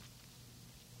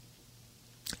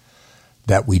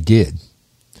that we did.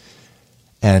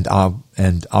 And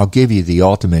I'll give you the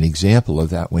ultimate example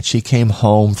of that. When she came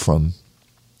home from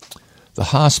the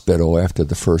hospital after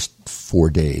the first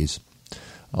 4 days,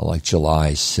 like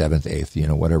July 7th,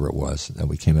 8th, whatever it was, that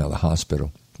we came out of the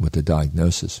hospital with the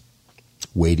diagnosis,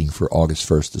 waiting for August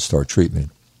 1st to start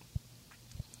treatment.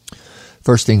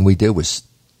 First thing we did was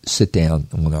sit down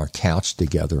on our couch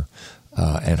together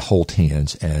and hold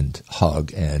hands and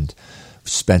hug, and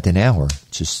spent an hour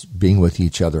just being with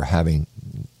each other, having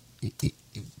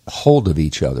hold of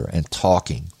each other and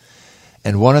talking.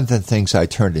 And one of the things I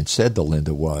turned and said to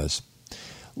Linda was,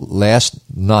 last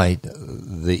night,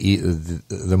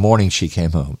 the morning she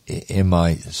came home, in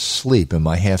my sleep, in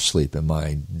my half sleep, in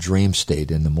my dream state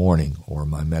in the morning, or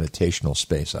my meditational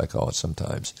space, I call it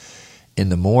sometimes, in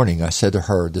the morning, I said to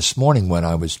her, this morning when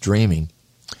I was dreaming,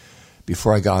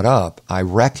 before I got up, I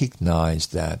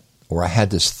recognized that, or I had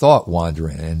this thought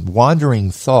wandering, and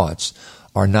wandering thoughts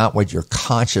are not what you're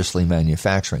consciously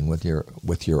manufacturing with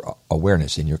your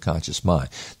awareness in your conscious mind.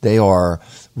 They are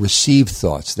received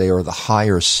thoughts. They are the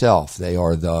higher self. They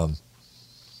are the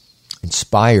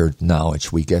inspired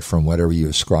knowledge we get from whatever you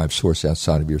ascribe source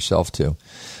outside of yourself to.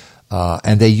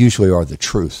 And they usually are the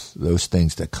truth, those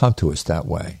things that come to us that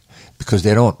way, because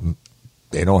they don't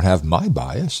have my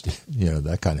bias,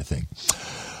 that kind of thing.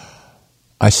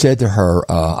 I said to her,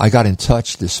 I got in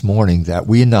touch this morning that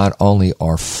we not only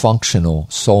are functional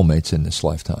soulmates in this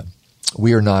lifetime,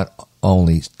 we are not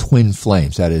only twin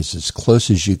flames, that is as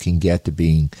close as you can get to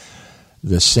being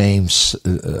the same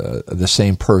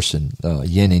person,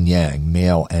 yin and yang,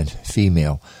 male and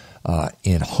female,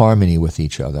 in harmony with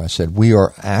each other. I said, we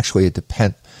are actually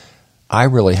I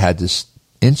really had this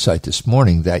insight this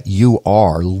morning that you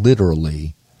are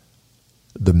literally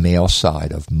the male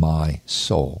side of my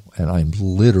soul, and I'm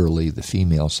literally the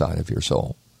female side of your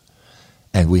soul.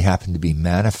 And we happen to be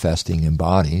manifesting in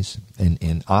bodies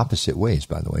in opposite ways,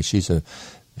 by the way.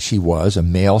 She was a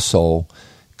male soul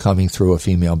coming through a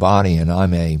female body, and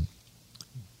I'm a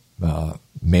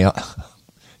male.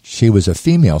 She was a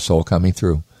female soul coming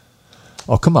through.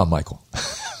 Oh, come on, Michael.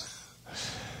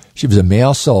 She was a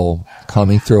male soul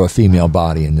coming through a female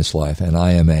body in this life, and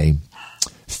I am a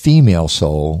female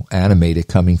soul animated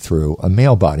coming through a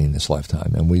male body in this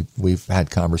lifetime. And we've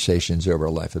had conversations over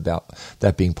our life about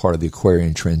that being part of the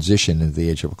Aquarian transition into the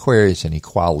age of Aquarius and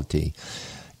equality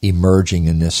emerging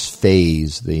in this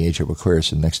phase, the age of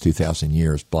Aquarius, in the next 2,000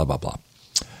 years, blah, blah, blah.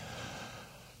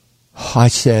 I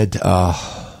said,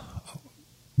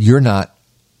 you're not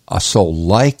a soul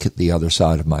like the other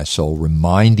side of my soul,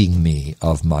 reminding me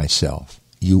of myself.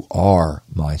 You are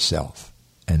myself,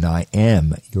 and I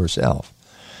am yourself.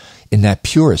 In that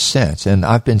purest sense, and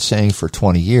I've been saying for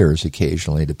 20 years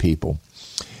occasionally to people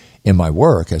in my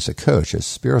work as a coach, as a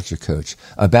spiritual coach,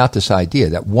 about this idea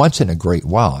that once in a great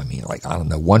while,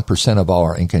 1% of all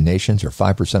our incarnations or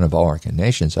 5% of all our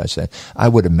incarnations, I said, I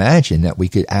would imagine that we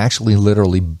could actually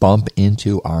literally bump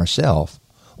into ourselves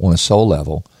on a soul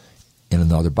level in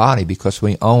another body, because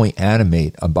we only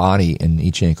animate a body in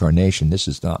each incarnation. This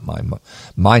is not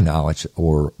my knowledge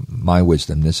or my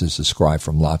wisdom. This is ascribed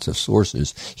from lots of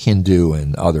sources, Hindu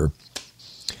and other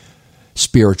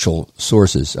spiritual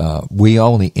sources. We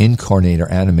incarnate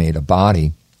or animate a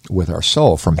body with our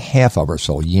soul from half of our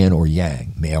soul, yin or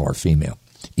yang, male or female,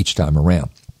 each time around.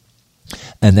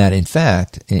 And that, in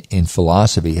fact, in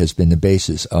philosophy has been the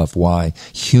basis of why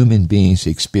human beings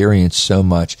experience so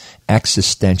much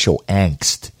existential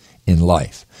angst in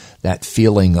life. That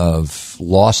feeling of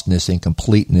lostness,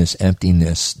 incompleteness,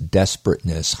 emptiness,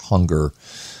 desperateness, hunger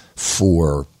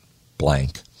for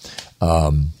blank.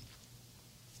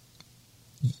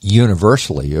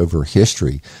 universally over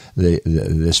history,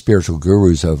 the spiritual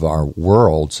gurus of our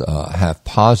worlds have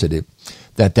posited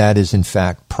that is in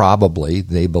fact probably,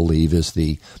 they believe, is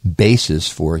the basis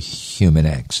for human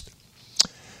angst.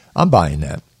 I'm buying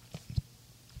that.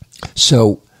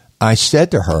 So I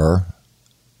said to her,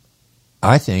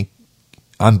 I think,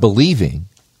 I'm believing,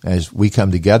 as we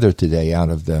come together today out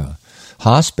of the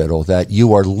hospital, that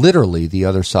you are literally the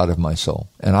other side of my soul.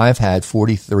 And I've had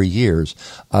 43 years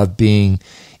of being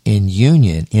in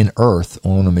union in earth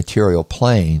on a material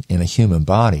plane in a human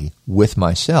body with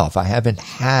myself. I haven't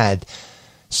had,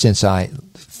 since I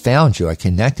found you, I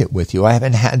connected with you, I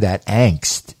haven't had that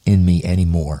angst in me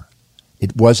anymore.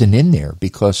 It wasn't in there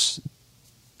because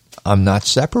I'm not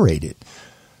separated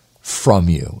from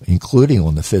you, including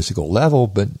on the physical level,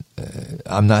 but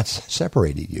I'm not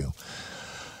separating you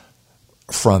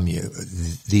from you,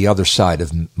 the other side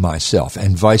of myself,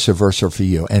 and vice versa for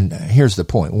you. And here's the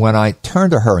point. When I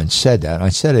turned to her and said that, I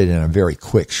said it in a very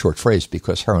quick, short phrase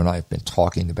because her and I have been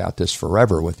talking about this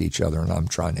forever with each other, and I'm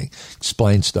trying to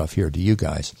explain stuff here to you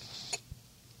guys.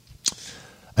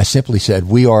 I simply said,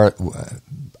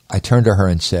 I turned to her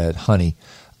and said, honey,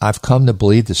 I've come to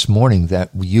believe this morning that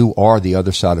you are the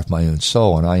other side of my own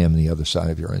soul, and I am the other side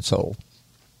of your own soul.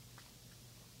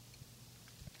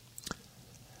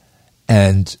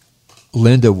 And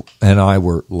Linda and I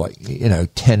were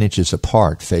 10 inches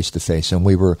apart, face to face, and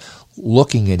we were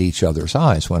looking at each other's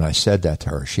eyes when I said that to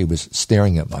her. She was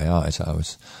staring at my eyes. I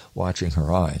was watching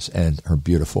her eyes and her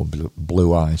beautiful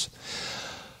blue eyes.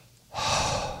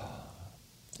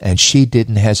 And she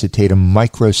didn't hesitate a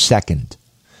microsecond.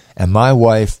 And my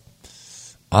wife,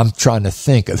 I'm trying to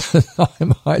think of the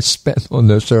time I spent on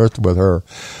this earth with her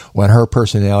when her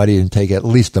personality didn't take at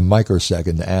least a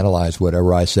microsecond to analyze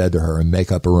whatever I said to her and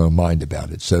make up her own mind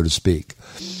about it, so to speak.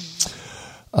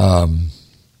 We're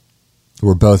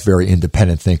both very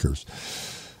independent thinkers.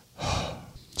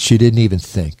 She didn't even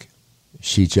think.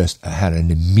 She just had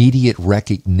an immediate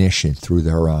recognition through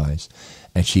her eyes.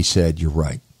 And she said, you're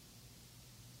right.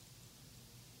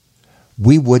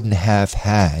 We wouldn't have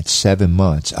had 7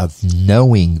 months of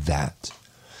knowing that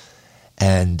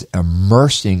and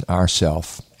immersing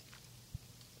ourselves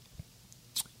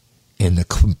in the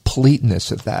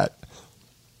completeness of that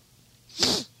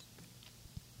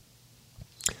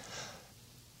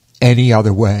any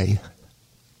other way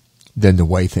than the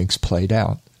way things played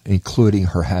out, including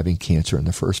her having cancer in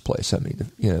the first place. I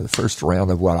mean, the first round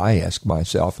of what I asked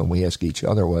myself and we asked each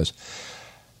other was,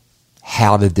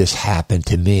 how did this happen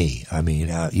to me? I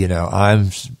mean, I'm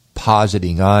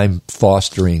positing, I'm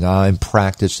fostering, I'm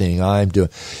practicing, I'm doing.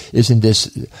 Isn't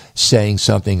this saying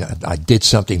something? I did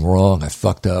something wrong. I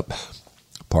fucked up.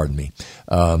 Pardon me.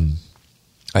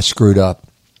 I screwed up.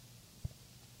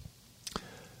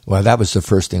 Well, that was the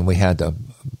first thing we had to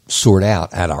sort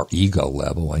out at our ego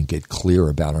level and get clear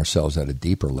about ourselves at a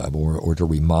deeper level, or to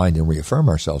remind and reaffirm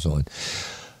ourselves on.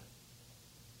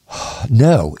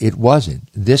 No, it wasn't.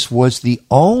 This was the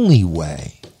only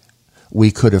way we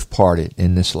could have parted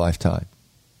in this lifetime.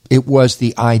 It was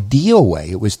the ideal way.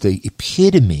 It was the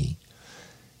epitome.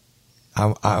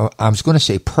 I was going to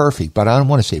say perfect, but I don't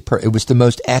want to say perfect. It was the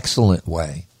most excellent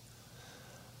way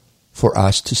for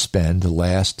us to spend the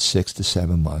last 6 to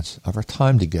 7 months of our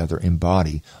time together in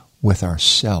body with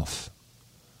ourself.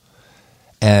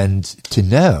 And to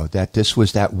know that this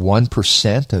was that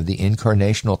 1% of the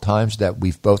incarnational times that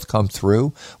we've both come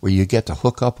through where you get to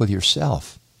hook up with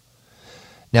yourself.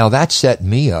 Now that set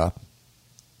me up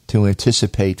to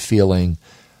anticipate feeling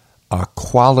a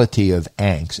quality of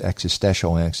angst,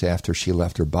 existential angst, after she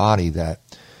left her body that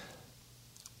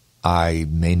I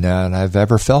may not have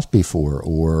ever felt before,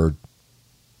 or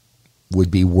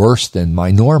would be worse than my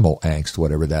normal angst,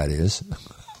 whatever that is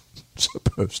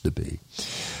supposed to be,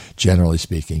 generally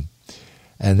speaking.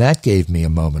 And that gave me a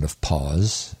moment of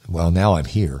pause. Well, now I'm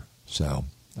here, so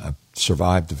I've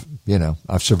survived.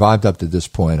 I've survived up to this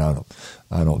point. I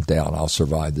don't doubt I'll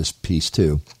survive this piece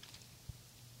too.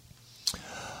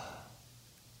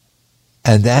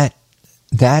 And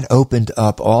that opened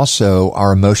up also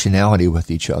our emotionality with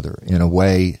each other in a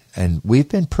way, and we've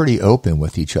been pretty open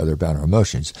with each other about our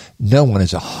emotions. No one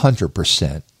is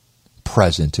 100%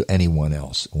 present to anyone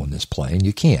else on this plane.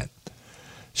 You can't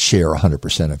share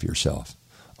 100% of yourself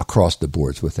across the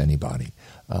boards with anybody.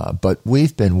 But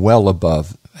we've been well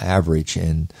above average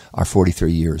in our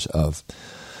 43 years of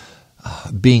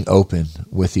being open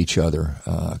with each other,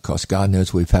 because God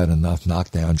knows we've had enough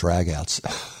knockdown, dragouts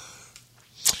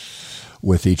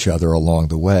with each other along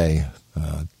the way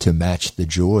to match the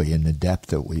joy and the depth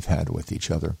that we've had with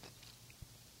each other.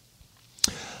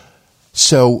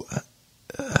 So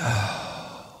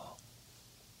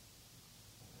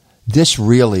this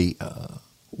really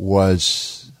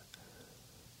was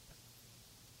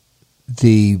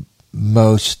the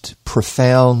most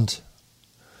profound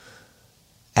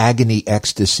agony,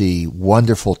 ecstasy,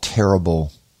 wonderful,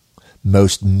 terrible,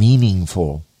 most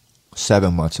meaningful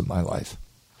 7 months of my life.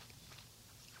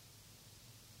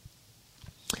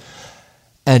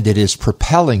 And it is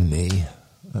propelling me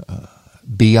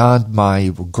beyond my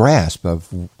grasp of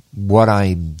what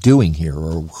I'm doing here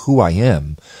or who I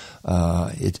am.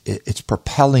 It's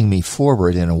propelling me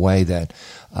forward in a way that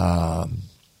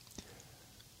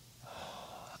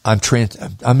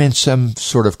I'm in some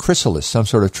sort of chrysalis, some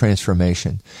sort of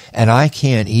transformation. And I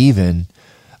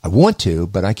want to,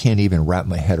 but I can't even wrap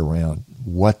my head around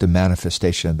what the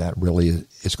manifestation of that really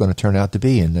is going to turn out to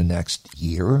be in the next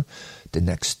year, the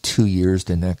next 2 years,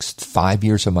 the next 5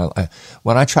 years of my life.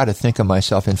 When I try to think of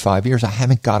myself in 5 years, I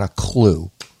haven't got a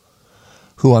clue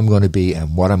who I'm going to be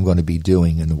and what I'm going to be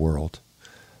doing in the world.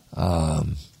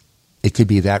 It could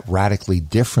be that radically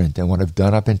different than what I've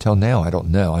done up until now. I don't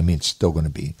know. I mean, it's still going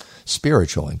to be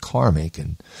spiritual and karmic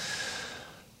and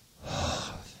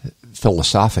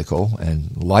philosophical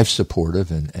and life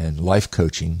supportive and life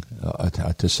coaching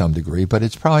to some degree, but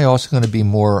it's probably also going to be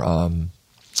more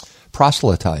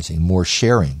proselytizing, more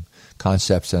sharing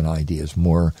concepts and ideas,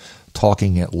 more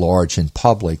talking at large in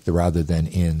public rather than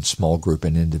in small group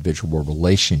and individual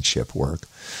relationship work.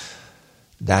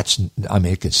 I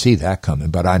could see that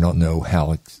coming, but I don't know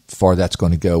how far that's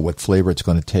going to go, what flavor it's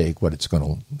going to take, how it's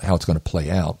going to play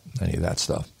out, any of that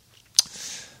stuff.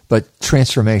 But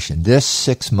transformation, this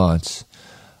 6 months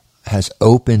has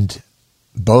opened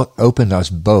us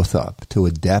both up to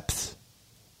a depth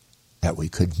that we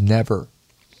could never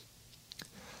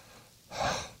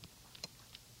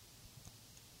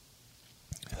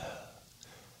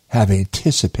have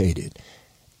anticipated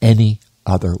any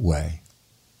other way.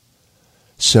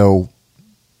 So,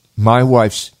 my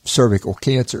wife's cervical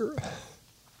cancer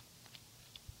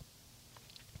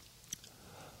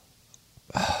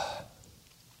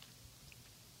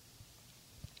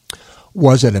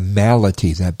wasn't a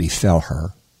malady that befell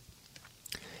her.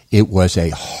 It was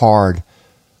a hard,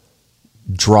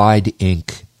 dried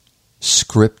ink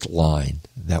script line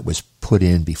that was put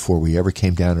in before we ever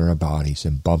came down in our bodies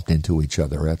and bumped into each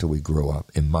other after we grew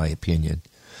up, in my opinion,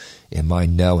 in my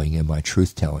knowing, in my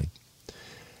truth-telling.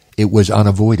 It was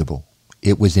unavoidable.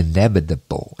 It was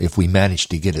inevitable if we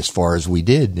managed to get as far as we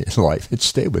did in life and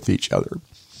stay with each other.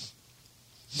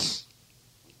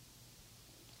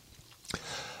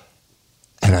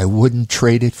 And I wouldn't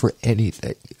trade it for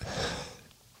anything.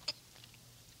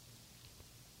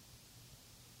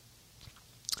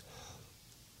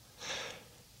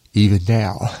 Even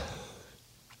now,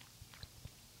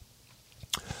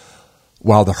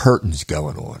 while the hurting's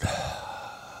going on.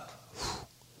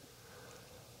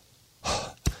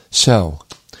 So,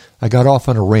 I got off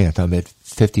on a rant. I'm at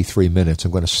 53 minutes.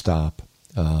 I'm going to stop.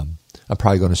 I'm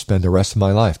probably going to spend the rest of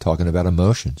my life talking about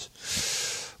emotions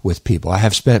with people. I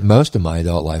have spent most of my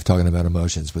adult life talking about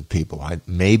emotions with people.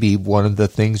 Maybe one of the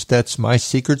things that's my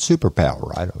secret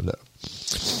superpower. I don't know.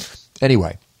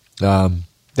 Anyway,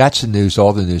 that's the news,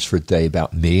 all the news for today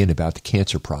about me and about the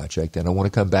Cancer Project. And I want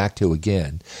to come back to,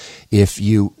 again, if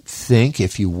you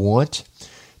want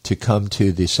to come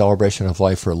to the Celebration of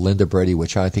Life for Linda Brady,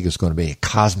 which I think is going to be a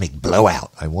cosmic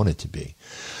blowout. I want it to be.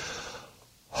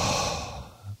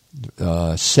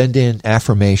 Send in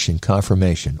affirmation,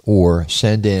 confirmation, or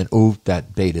send in,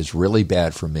 that date is really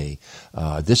bad for me.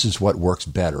 This is what works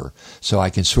better. So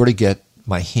I can sort of get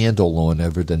my handle on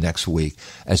over the next week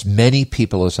as many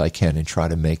people as I can and try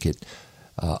to make it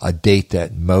a date that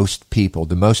the most people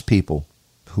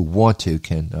who want to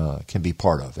can be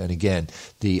part of. And again,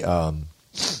 the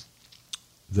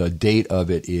date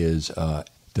of it is,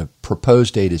 the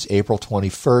proposed date is April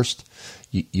 21st.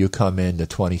 You come in the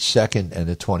 22nd and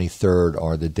the 23rd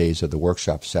are the days of the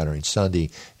workshop, Saturday and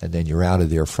Sunday, and then you're out of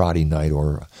there Friday night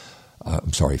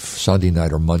Sunday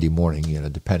night or Monday morning,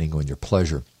 depending on your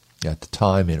pleasure at the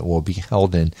time. And it will be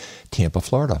held in Tampa,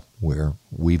 Florida, where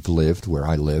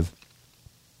I live.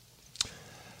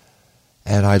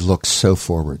 And I look so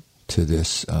forward to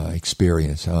this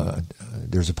experience.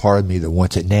 There's a part of me that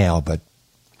wants it now, but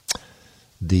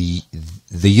the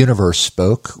universe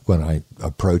spoke when I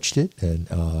approached it, and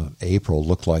April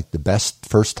looked like the best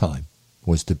first time,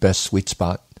 was the best sweet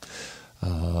spot,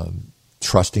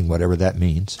 trusting whatever that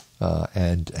means,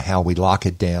 and how we lock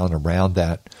it down around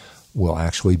that will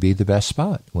actually be the best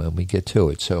spot when we get to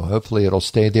it. So hopefully it'll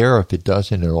stay there. If it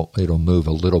doesn't, it'll move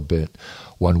a little bit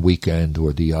one weekend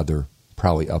or the other,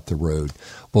 probably up the road.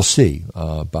 We'll see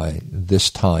by this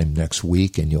time next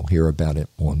week, and you'll hear about it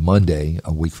on Monday,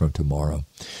 a week from tomorrow.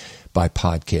 by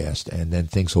podcast, and then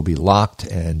things will be locked,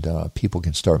 and people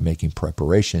can start making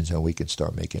preparations, and we can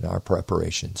start making our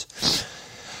preparations.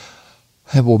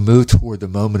 And we'll move toward the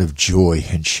moment of joy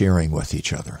and sharing with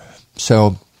each other.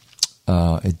 So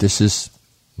this is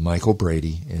Michael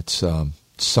Brady. It's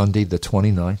Sunday the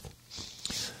 29th.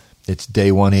 It's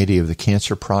day 180 of the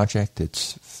Cancer Project.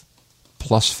 It's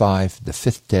 +5, the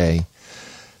 5th day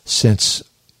since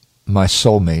my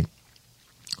soulmate,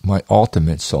 my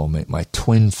ultimate soulmate, my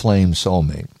twin flame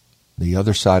soulmate, the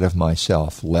other side of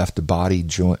myself, left a body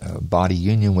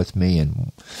union with me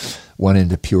and went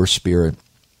into pure spirit,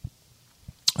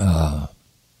 and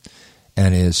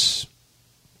is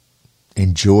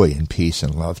in joy and peace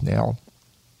and love now.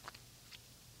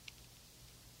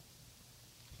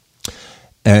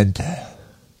 And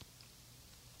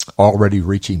already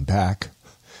reaching back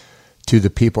to the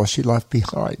people she left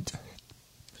behind.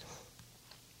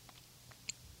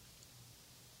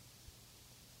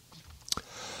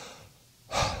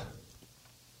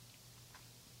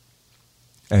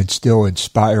 And still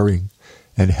inspiring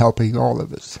and helping all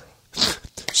of us.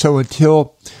 So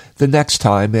until the next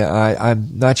time,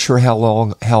 I'm not sure how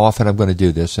often I'm going to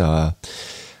do this.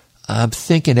 I'm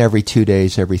thinking every 2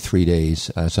 days, every 3 days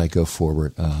as I go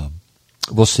forward.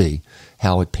 We'll see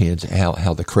how it pans,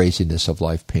 how the craziness of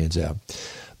life pans out.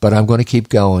 But I'm going to keep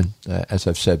going, as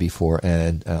I've said before,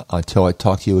 and until I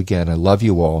talk to you again, I love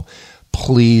you all.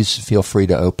 Please feel free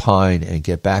to opine and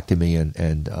get back to me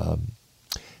and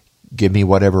give me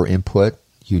whatever input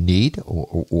you need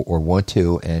or want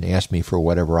to, and ask me for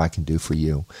whatever I can do for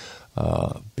you,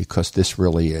 because this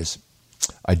really is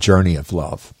a journey of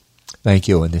love. Thank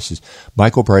you, and this is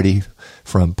Michael Brady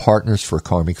from Partners for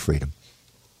Karmic Freedom.